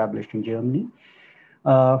been established in Germany.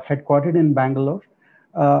 Headquartered in Bangalore.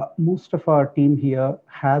 Most of our team here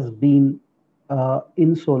has been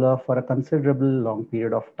in solar for a considerable long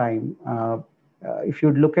period of time. If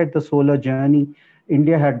you look at the solar journey,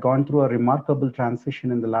 India had gone through a remarkable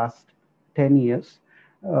transition in the last 10 years.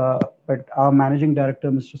 But our managing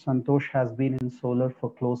director, Mr. Santosh, has been in solar for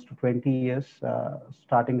close to 20 years,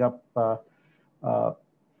 starting up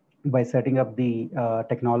by setting up the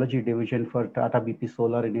technology division for Tata BP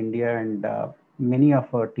Solar in India. And many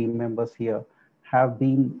of our team members here have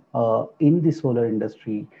been in the solar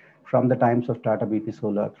industry from the times of Tata BP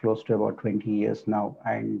Solar, close to about 20 years now.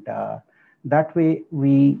 And that way,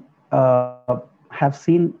 we have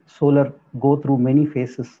seen solar go through many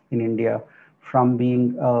phases in India, from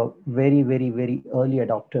being a very, very, very early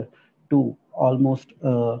adopter to almost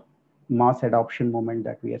a mass adoption moment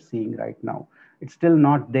that we are seeing right now. It's still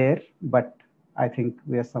not there, but I think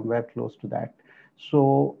we are somewhere close to that.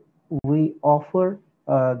 So we offer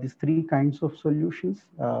these three kinds of solutions.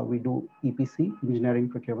 We do EPC, engineering,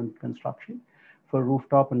 procurement, construction, for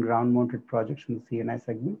rooftop and ground mounted projects in the C&I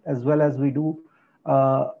segment, as well as we do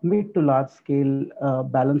mid to large scale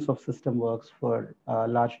balance of system works for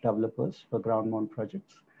large developers for ground mount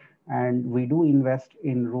projects. And we do invest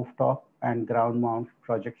in rooftop and ground mount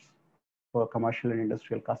projects for commercial and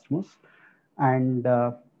industrial customers. And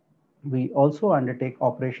we also undertake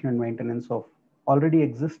operation and maintenance of already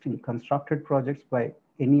existing constructed projects by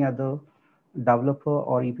any other developer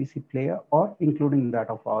or EPC player, or including that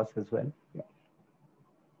of ours as well. Yeah.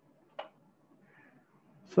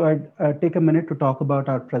 So I'd take a minute to talk about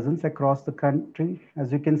our presence across the country.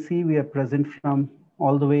 As you can see, we are present from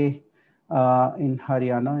all the way in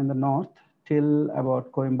Haryana in the north till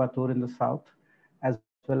about Coimbatore in the south, as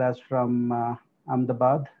well as from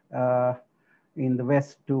Ahmedabad in the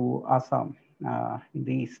west to Assam in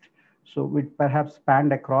the east. So we perhaps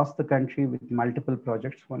spanned across the country with multiple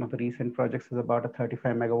projects. One of the recent projects is about a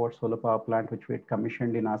 35 megawatt solar power plant, which we had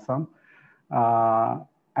commissioned in Assam.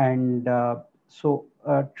 So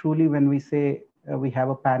truly, when we say we have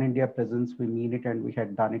a pan-India presence, we mean it, and we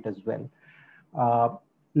had done it as well.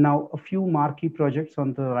 Now, a few marquee projects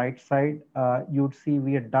on the right side, you'd see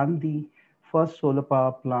we had done the first solar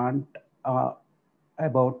power plant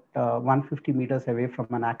about 150 meters away from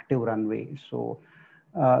an active runway. So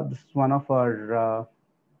this is one of our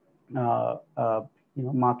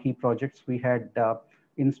marquee projects. We had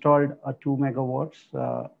installed a 2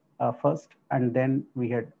 megawatts first, and then we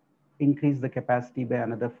had increased the capacity by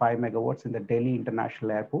another 5 megawatts in the Delhi International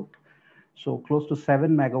Airport. So close to 7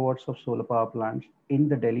 megawatts of solar power plants in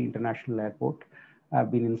the Delhi International Airport have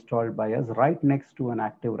been installed by us right next to an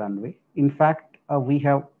active runway. In fact, we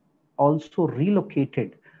have also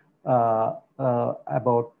relocated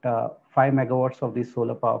about 5 megawatts of these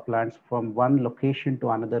solar power plants from one location to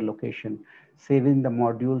another location, saving the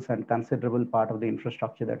modules and considerable part of the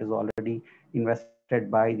infrastructure that is already invested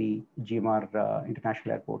by the GMR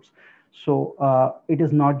international airports. So it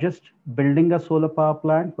is not just building a solar power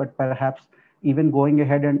plant, but perhaps even going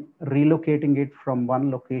ahead and relocating it from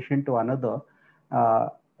one location to another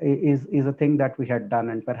is a thing that we had done,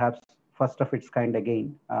 and perhaps first of its kind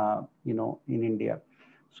again, in India.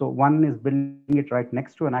 So one is building it right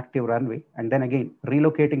next to an active runway, and then again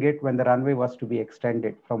relocating it when the runway was to be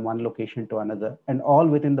extended from one location to another, and all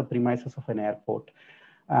within the premises of an airport,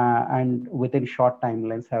 and within short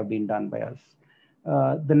timelines have been done by us.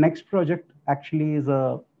 The next project actually is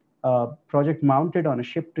a project mounted on a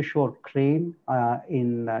ship-to-shore crane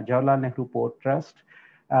in Jawaharlal Nehru Port Trust.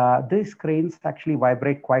 These cranes actually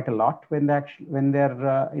vibrate quite a lot when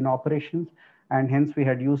they're in operations, and hence we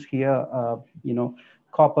had used here,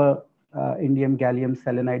 copper, indium gallium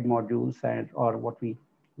selenide modules, or what we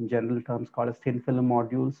in general terms call as thin film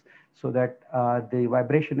modules, so that the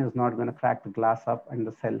vibration is not going to crack the glass up and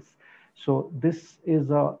the cells. So this is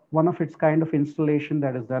one of its kind of installation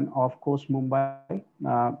that is done off coast Mumbai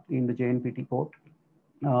in the JNPT port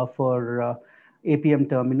for APM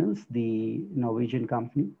Terminals, the Norwegian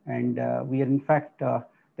company. And we are in fact,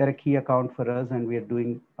 they're a key account for us, and we are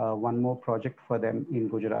doing one more project for them in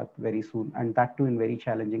Gujarat very soon, and that too in very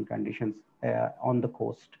challenging conditions on the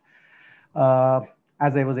coast.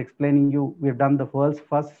 As I was explaining you, we've done the world's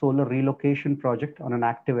first solar relocation project on an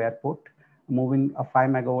active airport, moving a 5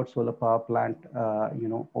 megawatt solar power plant,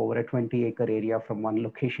 over a 20-acre area from one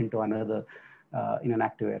location to another in an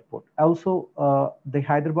active airport. Also, the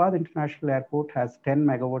Hyderabad International Airport has 10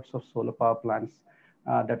 megawatts of solar power plants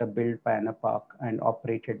that are built by Enerparc and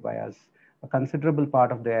operated by us. A considerable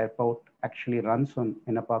part of the airport actually runs on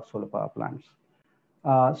Enerparc solar power plants.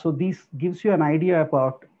 So this gives you an idea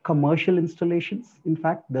about commercial installations. In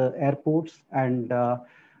fact, the airports and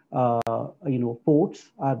ports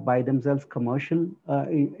are by themselves commercial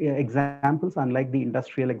examples, unlike the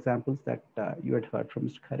industrial examples that you had heard from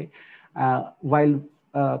Mr. Khare. While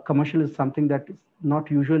commercial is something that is not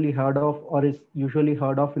usually heard of, or is usually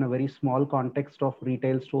heard of in a very small context of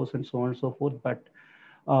retail stores and so on and so forth, but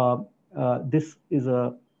this is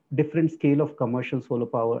a different scale of commercial solar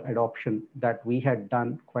power adoption that we had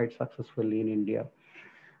done quite successfully in India.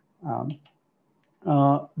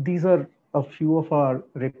 These are a few of our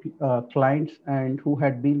clients and who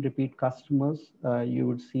had been repeat customers. You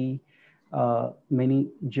would see many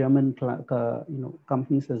German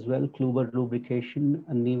companies as well, Kluber Lubrication,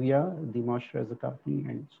 Nivea, the moisturizer company,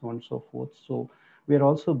 and so on and so forth. So we are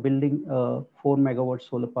also building a 4 megawatt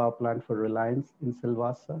solar power plant for Reliance in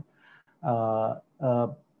Silvassa.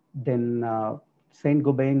 Then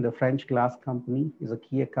Saint-Gobain, the French glass company, is a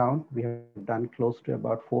key account. We have done close to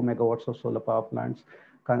about 4 megawatts of solar power plants.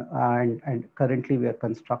 And currently we are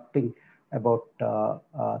constructing about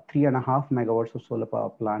 3.5 megawatts of solar power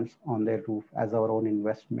plants on their roof as our own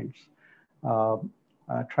investments.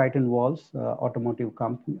 Triton Walls, automotive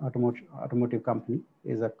company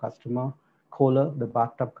is a customer. Kohler, the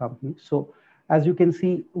bathtub company. So as you can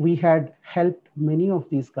see, we had helped many of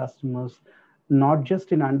these customers, not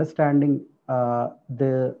just in understanding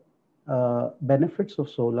the benefits of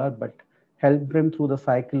solar, but help them through the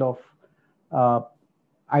cycle of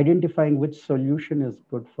identifying which solution is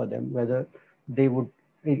good for them, whether they would,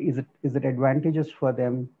 is it advantageous for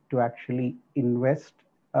them to actually invest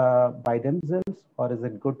by themselves, or is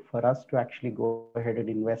it good for us to actually go ahead and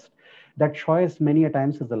invest? That choice many a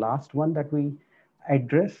times is the last one that we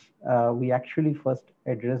address. We actually first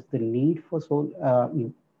address the need for solar. I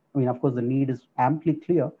mean, of course, the need is amply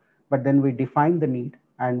clear, but then we define the need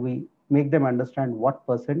and we make them understand what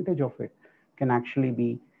percentage of it can actually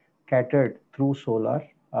be catered through solar,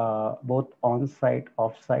 both on-site,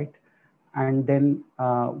 off-site. And then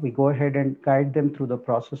we go ahead and guide them through the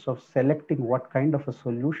process of selecting what kind of a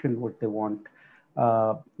solution would they want.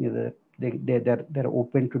 Either they're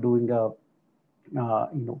open to doing a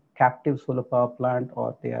captive solar power plant,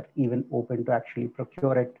 or they are even open to actually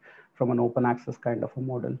procure it from an open access kind of a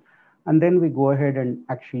model. And then we go ahead and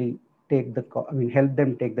actually take help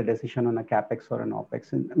them take the decision on a capex or an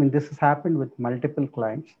opex. And I mean, this has happened with multiple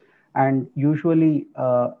clients, and usually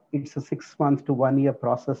it's a 6 months to 1 year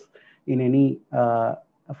process in any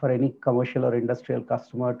for any commercial or industrial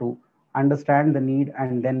customer to understand the need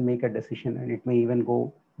and then make a decision. And it may even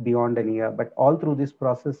go beyond a year. But all through this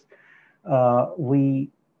process, we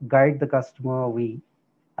guide the customer. We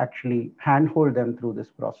actually handhold them through this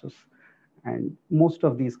process. And most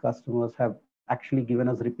of these customers have actually given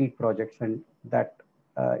us repeat projects, and that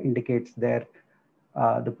indicates their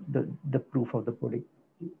the proof of the pudding.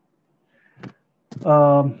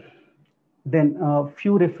 Then a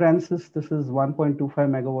few references. This is 1.25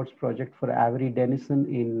 megawatts project for Avery Denison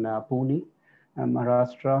in Pune,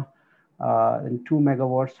 Maharashtra, and 2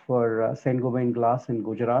 megawatts for Saint-Gobain Glass in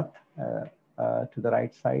Gujarat to the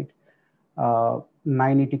right side.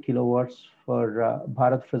 980 kilowatts for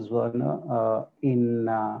Bharat Frizerner in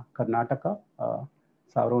Karnataka,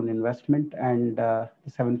 it's our own investment, and the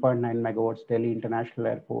 7.9 megawatts Delhi International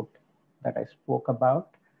Airport that I spoke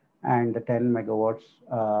about, and the 10 megawatts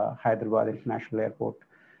Hyderabad International Airport,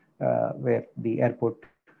 where the airport,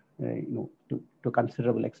 to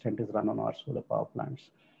considerable extent is run on our solar power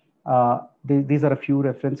plants. These are a few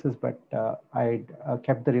references, but I'd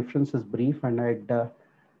kept the references brief, and I'd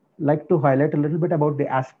like to highlight a little bit about the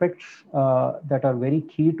aspects that are very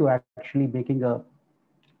key to actually making a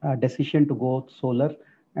decision to go solar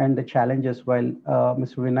and the challenges. While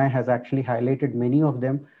Mr. Vinay has actually highlighted many of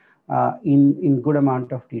them in good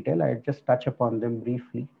amount of detail, I just touch upon them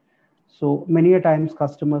briefly. So many a times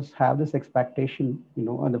customers have this expectation,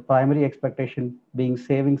 and the primary expectation being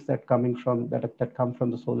savings that come from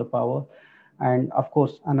the solar power. And of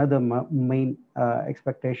course, another main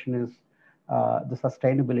expectation is the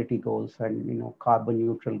sustainability goals and carbon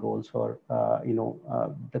neutral goals, or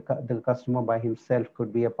the customer by himself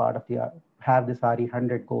could be a part of the have this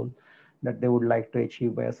RE100 goal that they would like to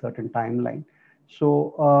achieve by a certain timeline.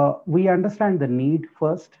 So we understand the need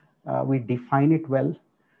first, we define it well.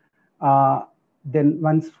 Then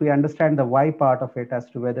once we understand the why part of it as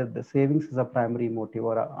to whether the savings is a primary motive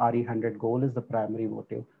or a RE100 goal is the primary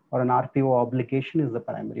motive or an RPO obligation is the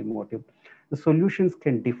primary motive, the solutions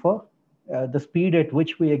can differ. The speed at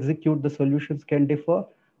which we execute the solutions can differ,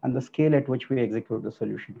 and the scale at which we execute the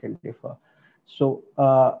solution can differ. So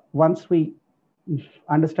once we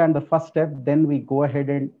understand the first step, then we go ahead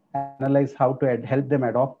and analyze how to help them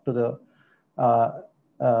adopt to the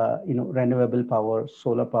renewable power,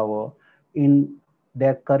 solar power in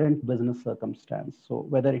their current business circumstance. So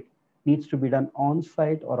whether it needs to be done on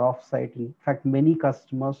site or off site. In fact, many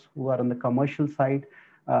customers who are on the commercial side,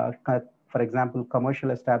 for example,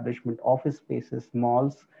 commercial establishment, office spaces,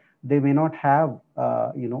 malls, they may not have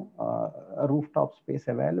a rooftop space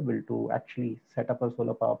available to actually set up a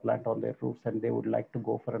solar power plant on their roofs, and they would like to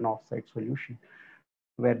go for an off-site solution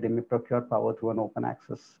where they may procure power through an open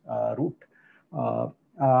access route.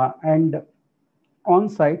 And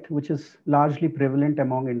on-site, which is largely prevalent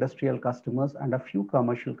among industrial customers and a few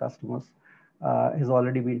commercial customers, has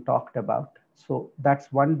already been talked about. So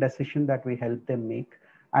that's one decision that we help them make.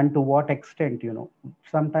 And to what extent,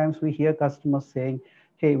 sometimes we hear customers saying,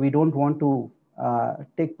 hey, we don't want to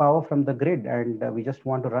take power from the grid, and we just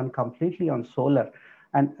want to run completely on solar.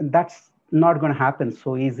 And that's not going to happen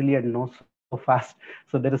so easily and so fast.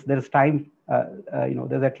 So there is time,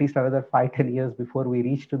 there's at least another 5-10 years before we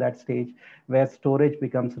reach to that stage where storage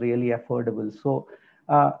becomes really affordable. So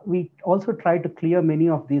we also try to clear many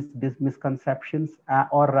of these misconceptions,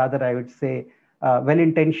 or rather I would say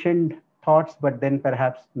well-intentioned thoughts, but then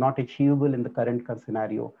perhaps not achievable in the current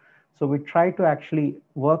scenario. So we try to actually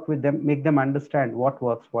work with them, make them understand what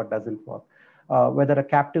works, what doesn't work, whether a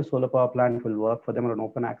captive solar power plant will work for them or an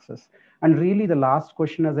open access. And really the last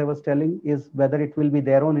question, as I was telling, is whether it will be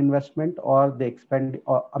their own investment or they expend,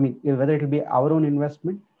 or whether it will be our own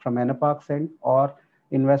investment from Enerparc's end or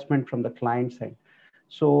investment from the client's end.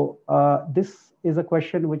 So this is a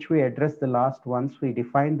question which we address the last once we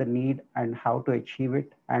define the need and how to achieve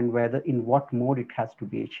it and whether in what mode it has to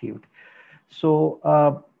be achieved.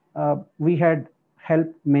 So we had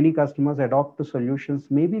helped many customers adopt the solutions,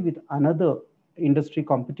 maybe with another industry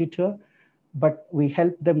competitor, but we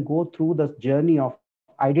help them go through the journey of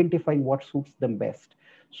identifying what suits them best.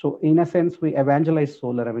 So in a sense, we evangelize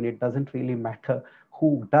solar. It doesn't really matter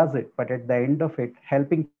who does it, but at the end of it,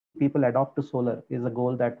 helping people adopt to solar is a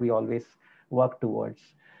goal that we always work towards.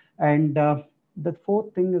 And the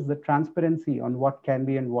fourth thing is the transparency on what can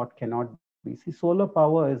be and what cannot be. See, solar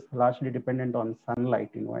power is largely dependent on sunlight.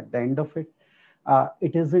 At the end of it,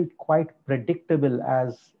 it isn't quite predictable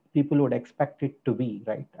as people would expect it to be,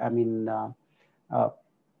 right?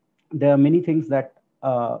 There are many things that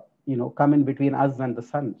come in between us and the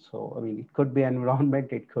sun. So it could be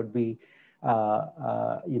environment, it could be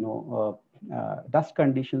dust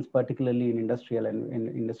conditions, particularly in industrial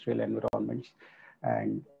environments,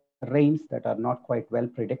 and rains that are not quite well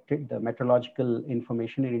predicted. The meteorological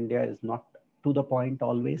information in India is not to the point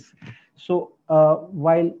always. So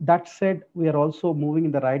while that said, we are also moving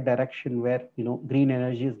in the right direction where green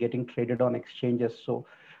energy is getting traded on exchanges. So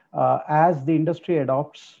as the industry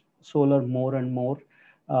adopts solar more and more,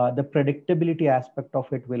 the predictability aspect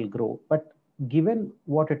of it will grow. But given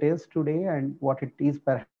what it is today and what it is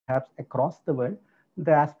perhaps across the world,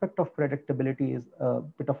 the aspect of predictability is a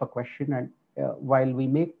bit of a question. And while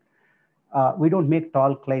we don't make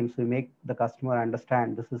tall claims, we make the customer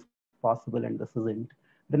understand this is possible and this isn't.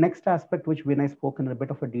 The next aspect, which Vinay spoke in a bit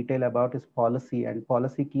of a detail about, is policy. And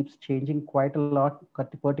policy keeps changing quite a lot,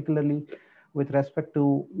 particularly with respect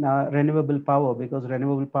to renewable power, because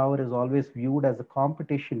renewable power is always viewed as a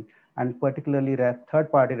competition, and particularly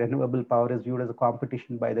third-party renewable power is viewed as a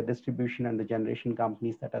competition by the distribution and the generation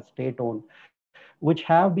companies that are state-owned, which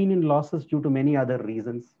have been in losses due to many other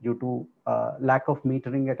reasons, due to lack of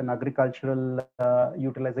metering at an agricultural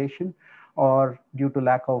utilization, or due to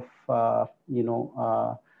lack of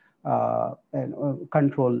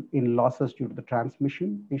control in losses due to the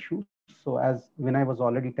transmission issues. So as when I was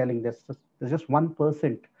already telling, there's just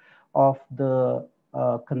 1% of the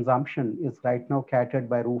consumption is right now catered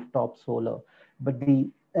by rooftop solar. But the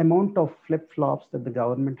amount of flip-flops that the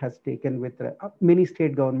government has taken with, many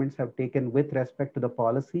state governments have taken with respect to the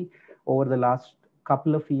policy over the last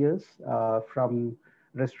couple of years, from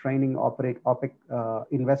restraining OPEC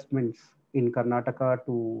investments in Karnataka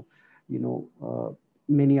to,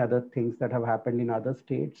 many other things that have happened in other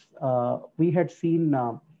states. We had seen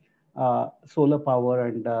solar power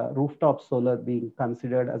and rooftop solar being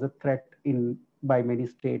considered as a threat by many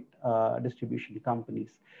state distribution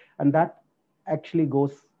companies. And that actually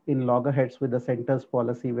goes in loggerheads with the center's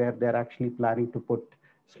policy, where they're actually planning to put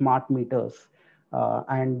smart meters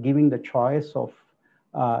and giving the choice of,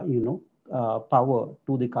 power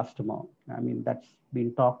to the customer. I mean, that's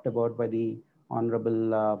been talked about by the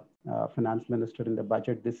Honorable Finance Minister in the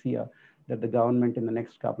budget this year, that the government in the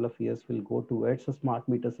next couple of years will go towards a smart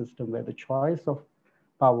meter system where the choice of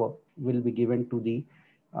power will be given to the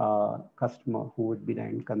customer, who would be the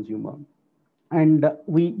end consumer. And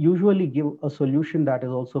we usually give a solution that is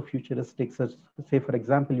also futuristic. So say, for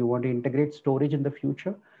example, you want to integrate storage in the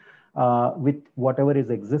future with whatever is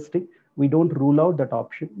existing. We don't rule out that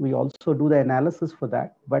option. We also do the analysis for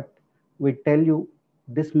that, but we tell you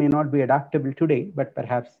this may not be adaptable today, but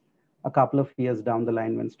perhaps a couple of years down the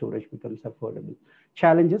line when storage becomes affordable.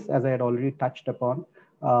 Challenges, as I had already touched upon,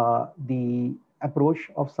 the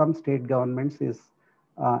approach of some state governments is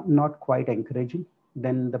not quite encouraging.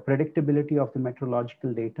 Then the predictability of the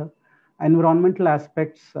meteorological data, environmental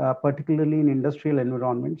aspects, particularly in industrial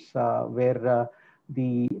environments, where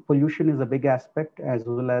the pollution is a big aspect, as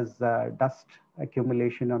well as dust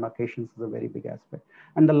accumulation on occasions is a very big aspect.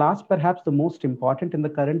 And the last, perhaps the most important in the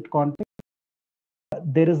current context,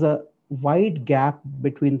 there is a wide gap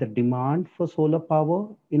between the demand for solar power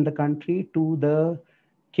in the country to the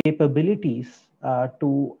capabilities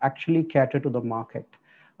to actually cater to the market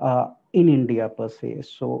in India per se.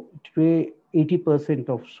 So today, 80%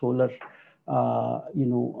 of solar,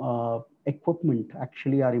 equipment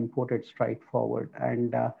actually are imported straightforward,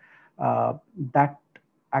 and that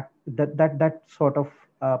sort of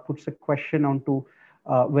puts a question onto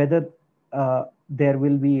whether there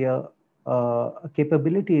will be a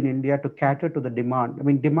capability in India to cater to the demand. I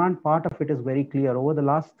mean, demand part of it is very clear. Over the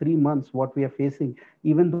last 3 months, what we are facing,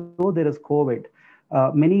 even though there is COVID,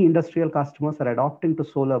 many industrial customers are adopting to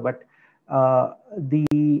solar, but the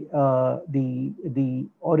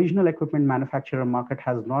original equipment manufacturer market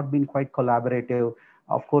has not been quite collaborative,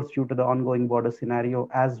 of course, due to the ongoing border scenario,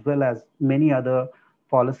 as well as many other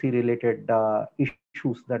policy-related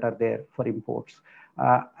issues that are there for imports,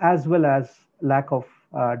 as well as lack of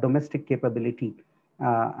domestic capability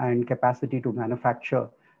and capacity to manufacture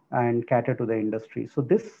and cater to the industry. So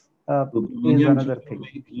this is another thing.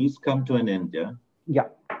 Please come to an end, yeah? Yeah.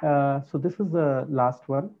 So this is the last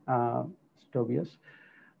one, Tobias.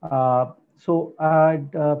 So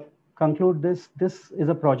I'd conclude this. This is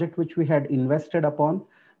a project which we had invested upon.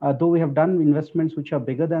 Though we have done investments which are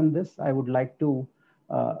bigger than this, I would like to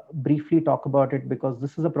briefly talk about it, because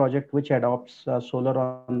this is a project which adopts solar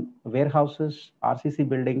on warehouses, RCC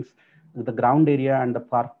buildings, the ground area, and the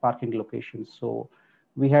parking locations. So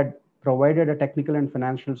we had provided a technical and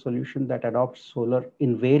financial solution that adopts solar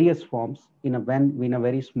in various forms in a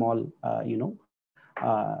very small,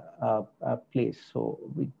 place. So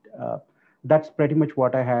that's pretty much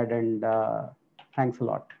what I had, and thanks a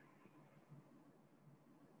lot.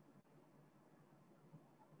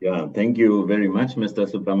 Yeah, thank you very much, Mr.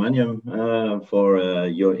 Subramaniam, for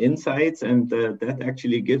your insights, and that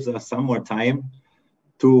actually gives us some more time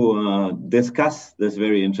to discuss this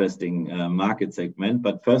very interesting market segment.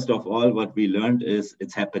 But first of all, what we learned is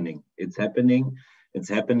it's happening. It's happening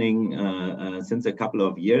since a couple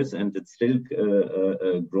of years, and it's still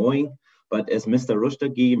growing. But as Mr.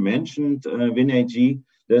 Rushtagi mentioned, Vinayji,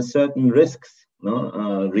 there's certain risks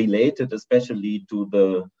related especially to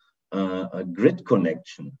the grid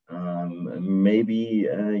connection. Maybe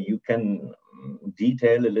you can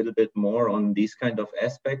detail a little bit more on these kind of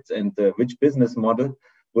aspects, and which business model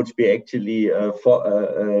would be actually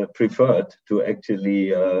preferred to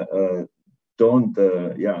actually don't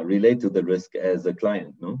relate to the risk as a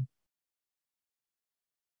client, no?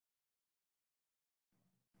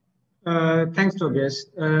 Thanks, Tobias.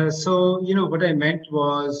 So, what I meant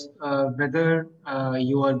was whether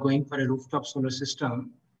you are going for a rooftop solar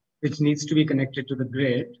system which needs to be connected to the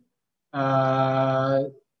grid,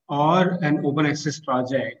 or an open access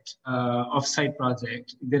project, offsite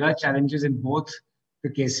project. There are challenges in both the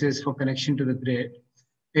cases for connection to the grid.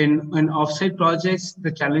 In offsite projects,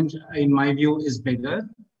 the challenge, in my view, is bigger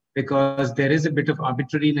because there is a bit of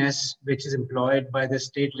arbitrariness which is employed by the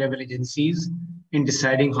state level agencies in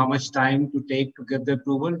deciding how much time to take to give the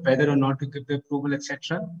approval, whether or not to give the approval,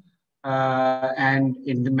 etc. And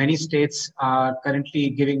in the many states are currently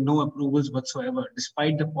giving no approvals whatsoever,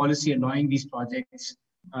 despite the policy allowing these projects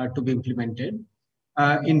to be implemented.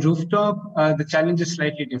 In rooftop, the challenge is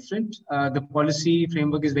slightly different. The policy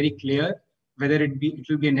framework is very clear, whether it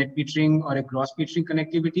will be a net metering or a gross metering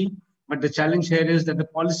connectivity. But the challenge here is that the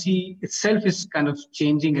policy itself is kind of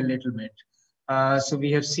changing a little bit. So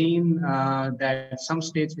we have seen that some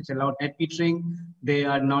states which allow net metering, they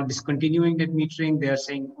are now discontinuing net metering. They are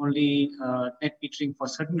saying only net metering for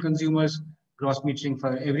certain consumers, gross metering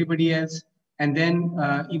for everybody else. And then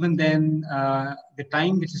even then, the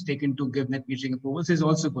time which is taken to give net metering approvals is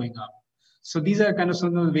also going up. So these are kind of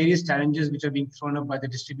some of the various challenges which are being thrown up by the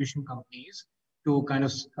distribution companies to kind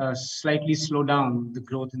of slightly slow down the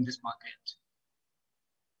growth in this market.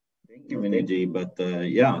 Thank you, Vinayji. But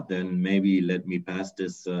yeah, then maybe let me pass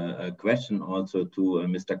this question also to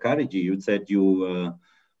Mr. Kariji. You said you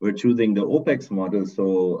were choosing the OPEX model.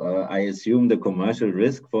 So I assume the commercial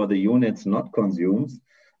risk for the units not consumed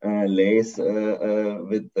lays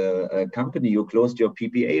with the company you closed your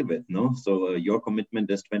PPA with, no? So your commitment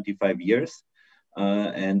is 25 years.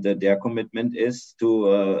 And their commitment is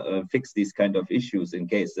to fix these kind of issues in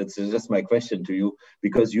case. That's just my question to you,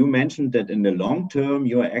 because you mentioned that in the long term,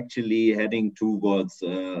 you are actually heading towards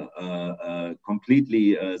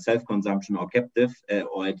completely self-consumption or captive,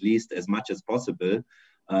 or at least as much as possible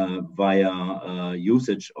via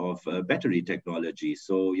usage of battery technology.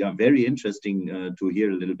 So yeah, very interesting to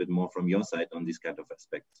hear a little bit more from your side on these kind of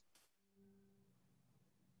aspects.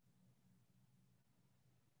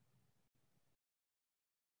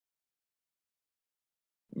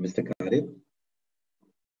 Mr. Karib?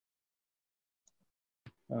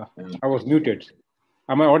 I was muted.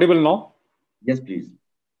 Am I audible now? Yes, please.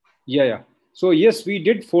 Yeah. So yes, we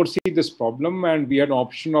did foresee this problem, and we had an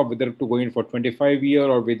option of whether to go in for 25 years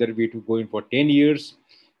or whether we to go in for 10 years.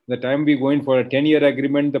 The time we go in for a 10-year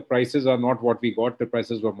agreement, the prices are not what we got. The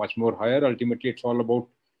prices were much more higher. Ultimately, it's all about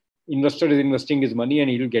investor is investing his money and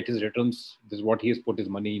he will get his returns. This is what he has put his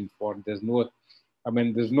money in for. There's no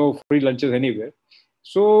free lunches anywhere.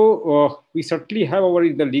 So we certainly have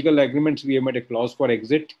the legal agreements. We have made a clause for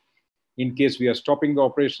exit in case we are stopping the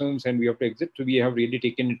operations and we have to exit. So we have really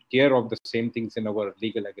taken care of the same things in our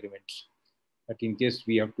legal agreements. That in case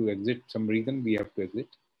we have to exit some reason, we have to exit.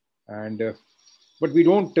 And but we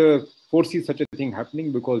don't foresee such a thing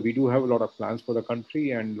happening because we do have a lot of plans for the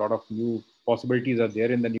country and a lot of new possibilities are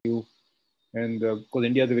there in the new. And because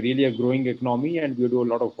India is really a growing economy, and we do a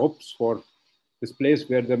lot of hopes for this place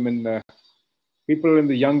where people in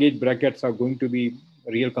the young age brackets are going to be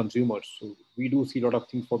real consumers. So we do see a lot of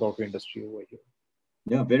things for the auto industry over here.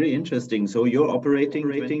 Yeah, very interesting. So you're operating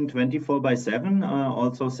 24/7,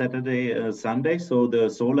 also Saturday, Sunday. So the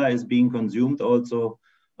solar is being consumed also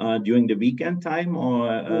during the weekend time, or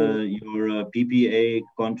your PPA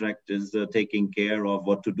contract is taking care of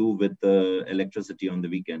what to do with the electricity on the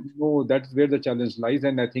weekend? No, that's where the challenge lies.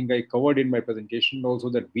 And I think I covered in my presentation also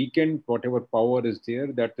that weekend, whatever power is there,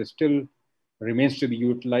 that is still remains to be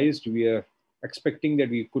utilized. We are expecting that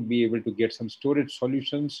we could be able to get some storage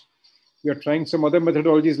solutions. We are trying some other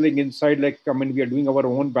methodologies like inside, we are doing our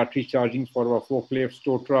own battery charging for our forklifts,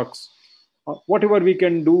 tow trucks. Whatever we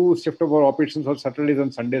can do, shift our operations on Saturdays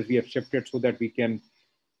and Sundays, we have shifted so that we can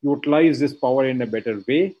utilize this power in a better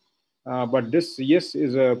way. But this, yes,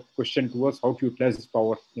 is a question to us, how to utilize this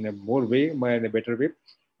power in a in a better way.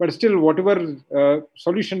 But still, whatever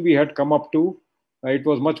solution we had come up to, it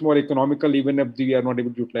was much more economical, even if we are not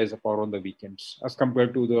able to utilize the power on the weekends as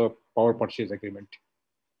compared to the power purchase agreement.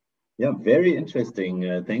 Yeah, very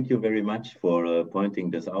interesting. Thank you very much for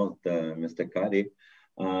pointing this out, Mr. Kari.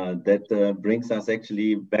 That brings us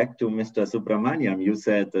actually back to Mr. Subramaniam. You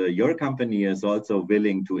said your company is also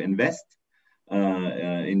willing to invest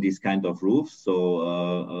in these kind of roofs.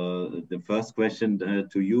 So the first question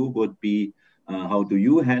to you would be, how do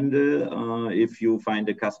you handle if you find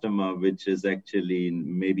a customer which is actually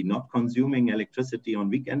maybe not consuming electricity on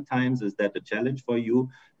weekend times? Is that a challenge for you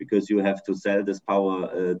because you have to sell this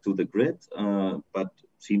power to the grid? But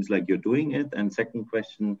seems like you're doing it. And second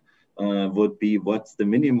question would be, what's the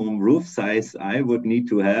minimum roof size I would need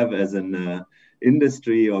to have as an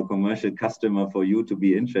industry or commercial customer for you to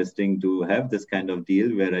be interesting to have this kind of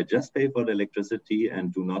deal where I just pay for the electricity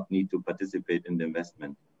and do not need to participate in the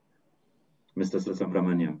investment? Mr.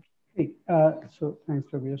 Subramaniam. Hey, so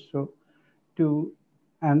thanks, Tobias. So to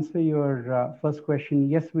answer your first question,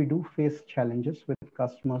 yes, we do face challenges with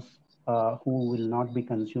customers who will not be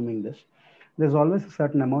consuming this. There's always a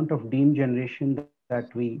certain amount of deem generation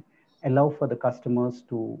that we allow for the customers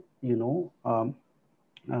to,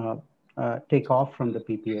 take off from the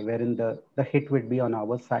PPA, wherein the hit would be on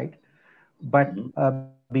our side. But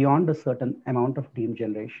beyond a certain amount of deem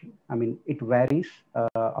generation, I mean, it varies,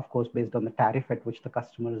 of course, based on the tariff at which the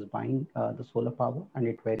customer is buying the solar power, and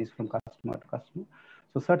it varies from customer to customer.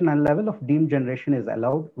 So certain level of deem generation is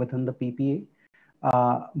allowed within the PPA.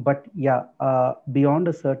 But yeah, beyond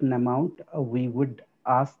a certain amount, we would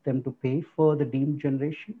ask them to pay for the deem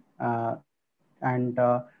generation. And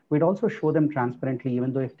we'd also show them transparently,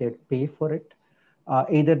 even though if they pay for it,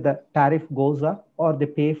 either the tariff goes up or they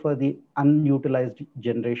pay for the unutilized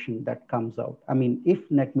generation that comes out. I mean,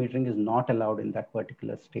 if net metering is not allowed in that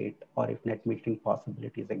particular state, or if net metering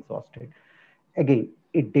possibility is exhausted, again,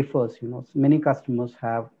 it differs. Many customers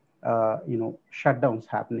have shutdowns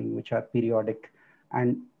happening, which are periodic,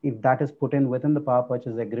 and if that is put in within the power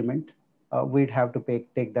purchase agreement, we'd have to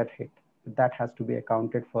take that hit. That has to be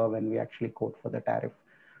accounted for when we actually quote for the tariff.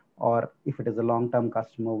 Or if it is a long-term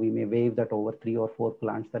customer, we may waive that over 3 or 4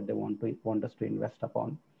 plants that they want us to invest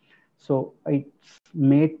upon. So it's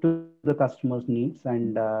made to the customer's needs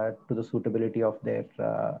and to the suitability of their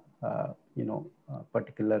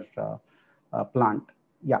particular plant.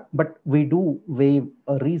 Yeah, but we do waive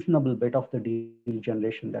a reasonable bit of the deal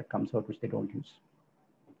generation that comes out, which they don't use.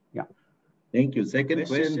 Yeah. Thank you. Second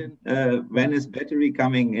question, when is battery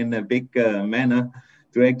coming in a big manner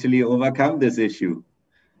to actually overcome this issue?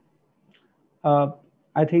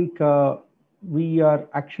 I think we are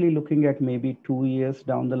actually looking at maybe 2 years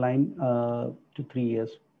down the line to 3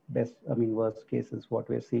 years. Worst case is what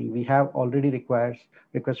we're seeing. We have already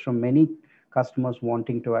requests from many customers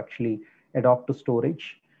wanting to actually adopt to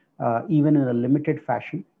storage, even in a limited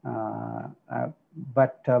fashion.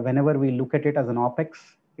 But whenever we look at it as an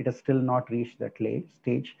OPEX, it has still not reached that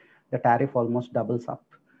stage. The tariff almost doubles up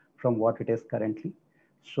from what it is currently.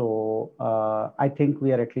 So I think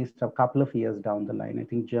we are at least a couple of years down the line. I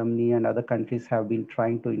think Germany and other countries have been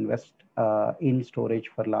trying to invest in storage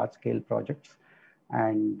for large-scale projects.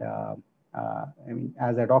 And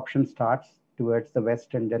as adoption starts towards the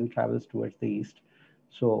west and then travels towards the east.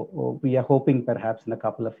 So we are hoping perhaps in a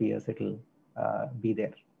couple of years it'll be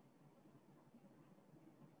there.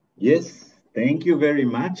 Yes, thank you very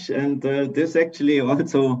much. And this actually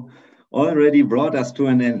also already brought us to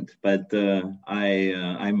an end, but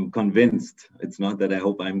I'm convinced, it's not that I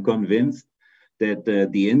hope, I'm convinced that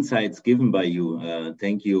the insights given by you,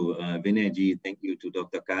 thank you, Vinayji, thank you to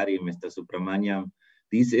Dr. Kari, Mr. Subramaniam,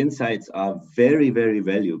 these insights are very, very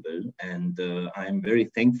valuable. And I'm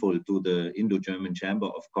very thankful to the Indo-German Chamber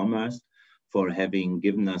of Commerce for having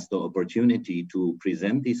given us the opportunity to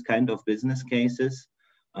present these kind of business cases.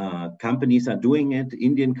 Companies are doing it,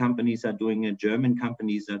 Indian companies are doing it, German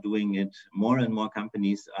companies are doing it, more and more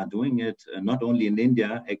companies are doing it, not only in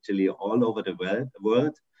India, actually all over the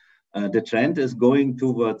world. The trend is going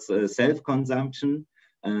towards self-consumption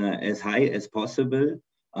as high as possible.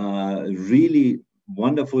 Really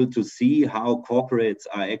wonderful to see how corporates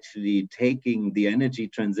are actually taking the energy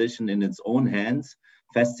transition in its own hands.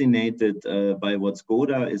 Fascinated by what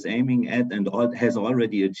Skoda is aiming at and has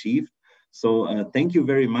already achieved. So thank you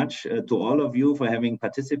very much to all of you for having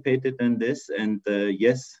participated in this. And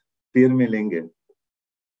yes, Pirmilinge.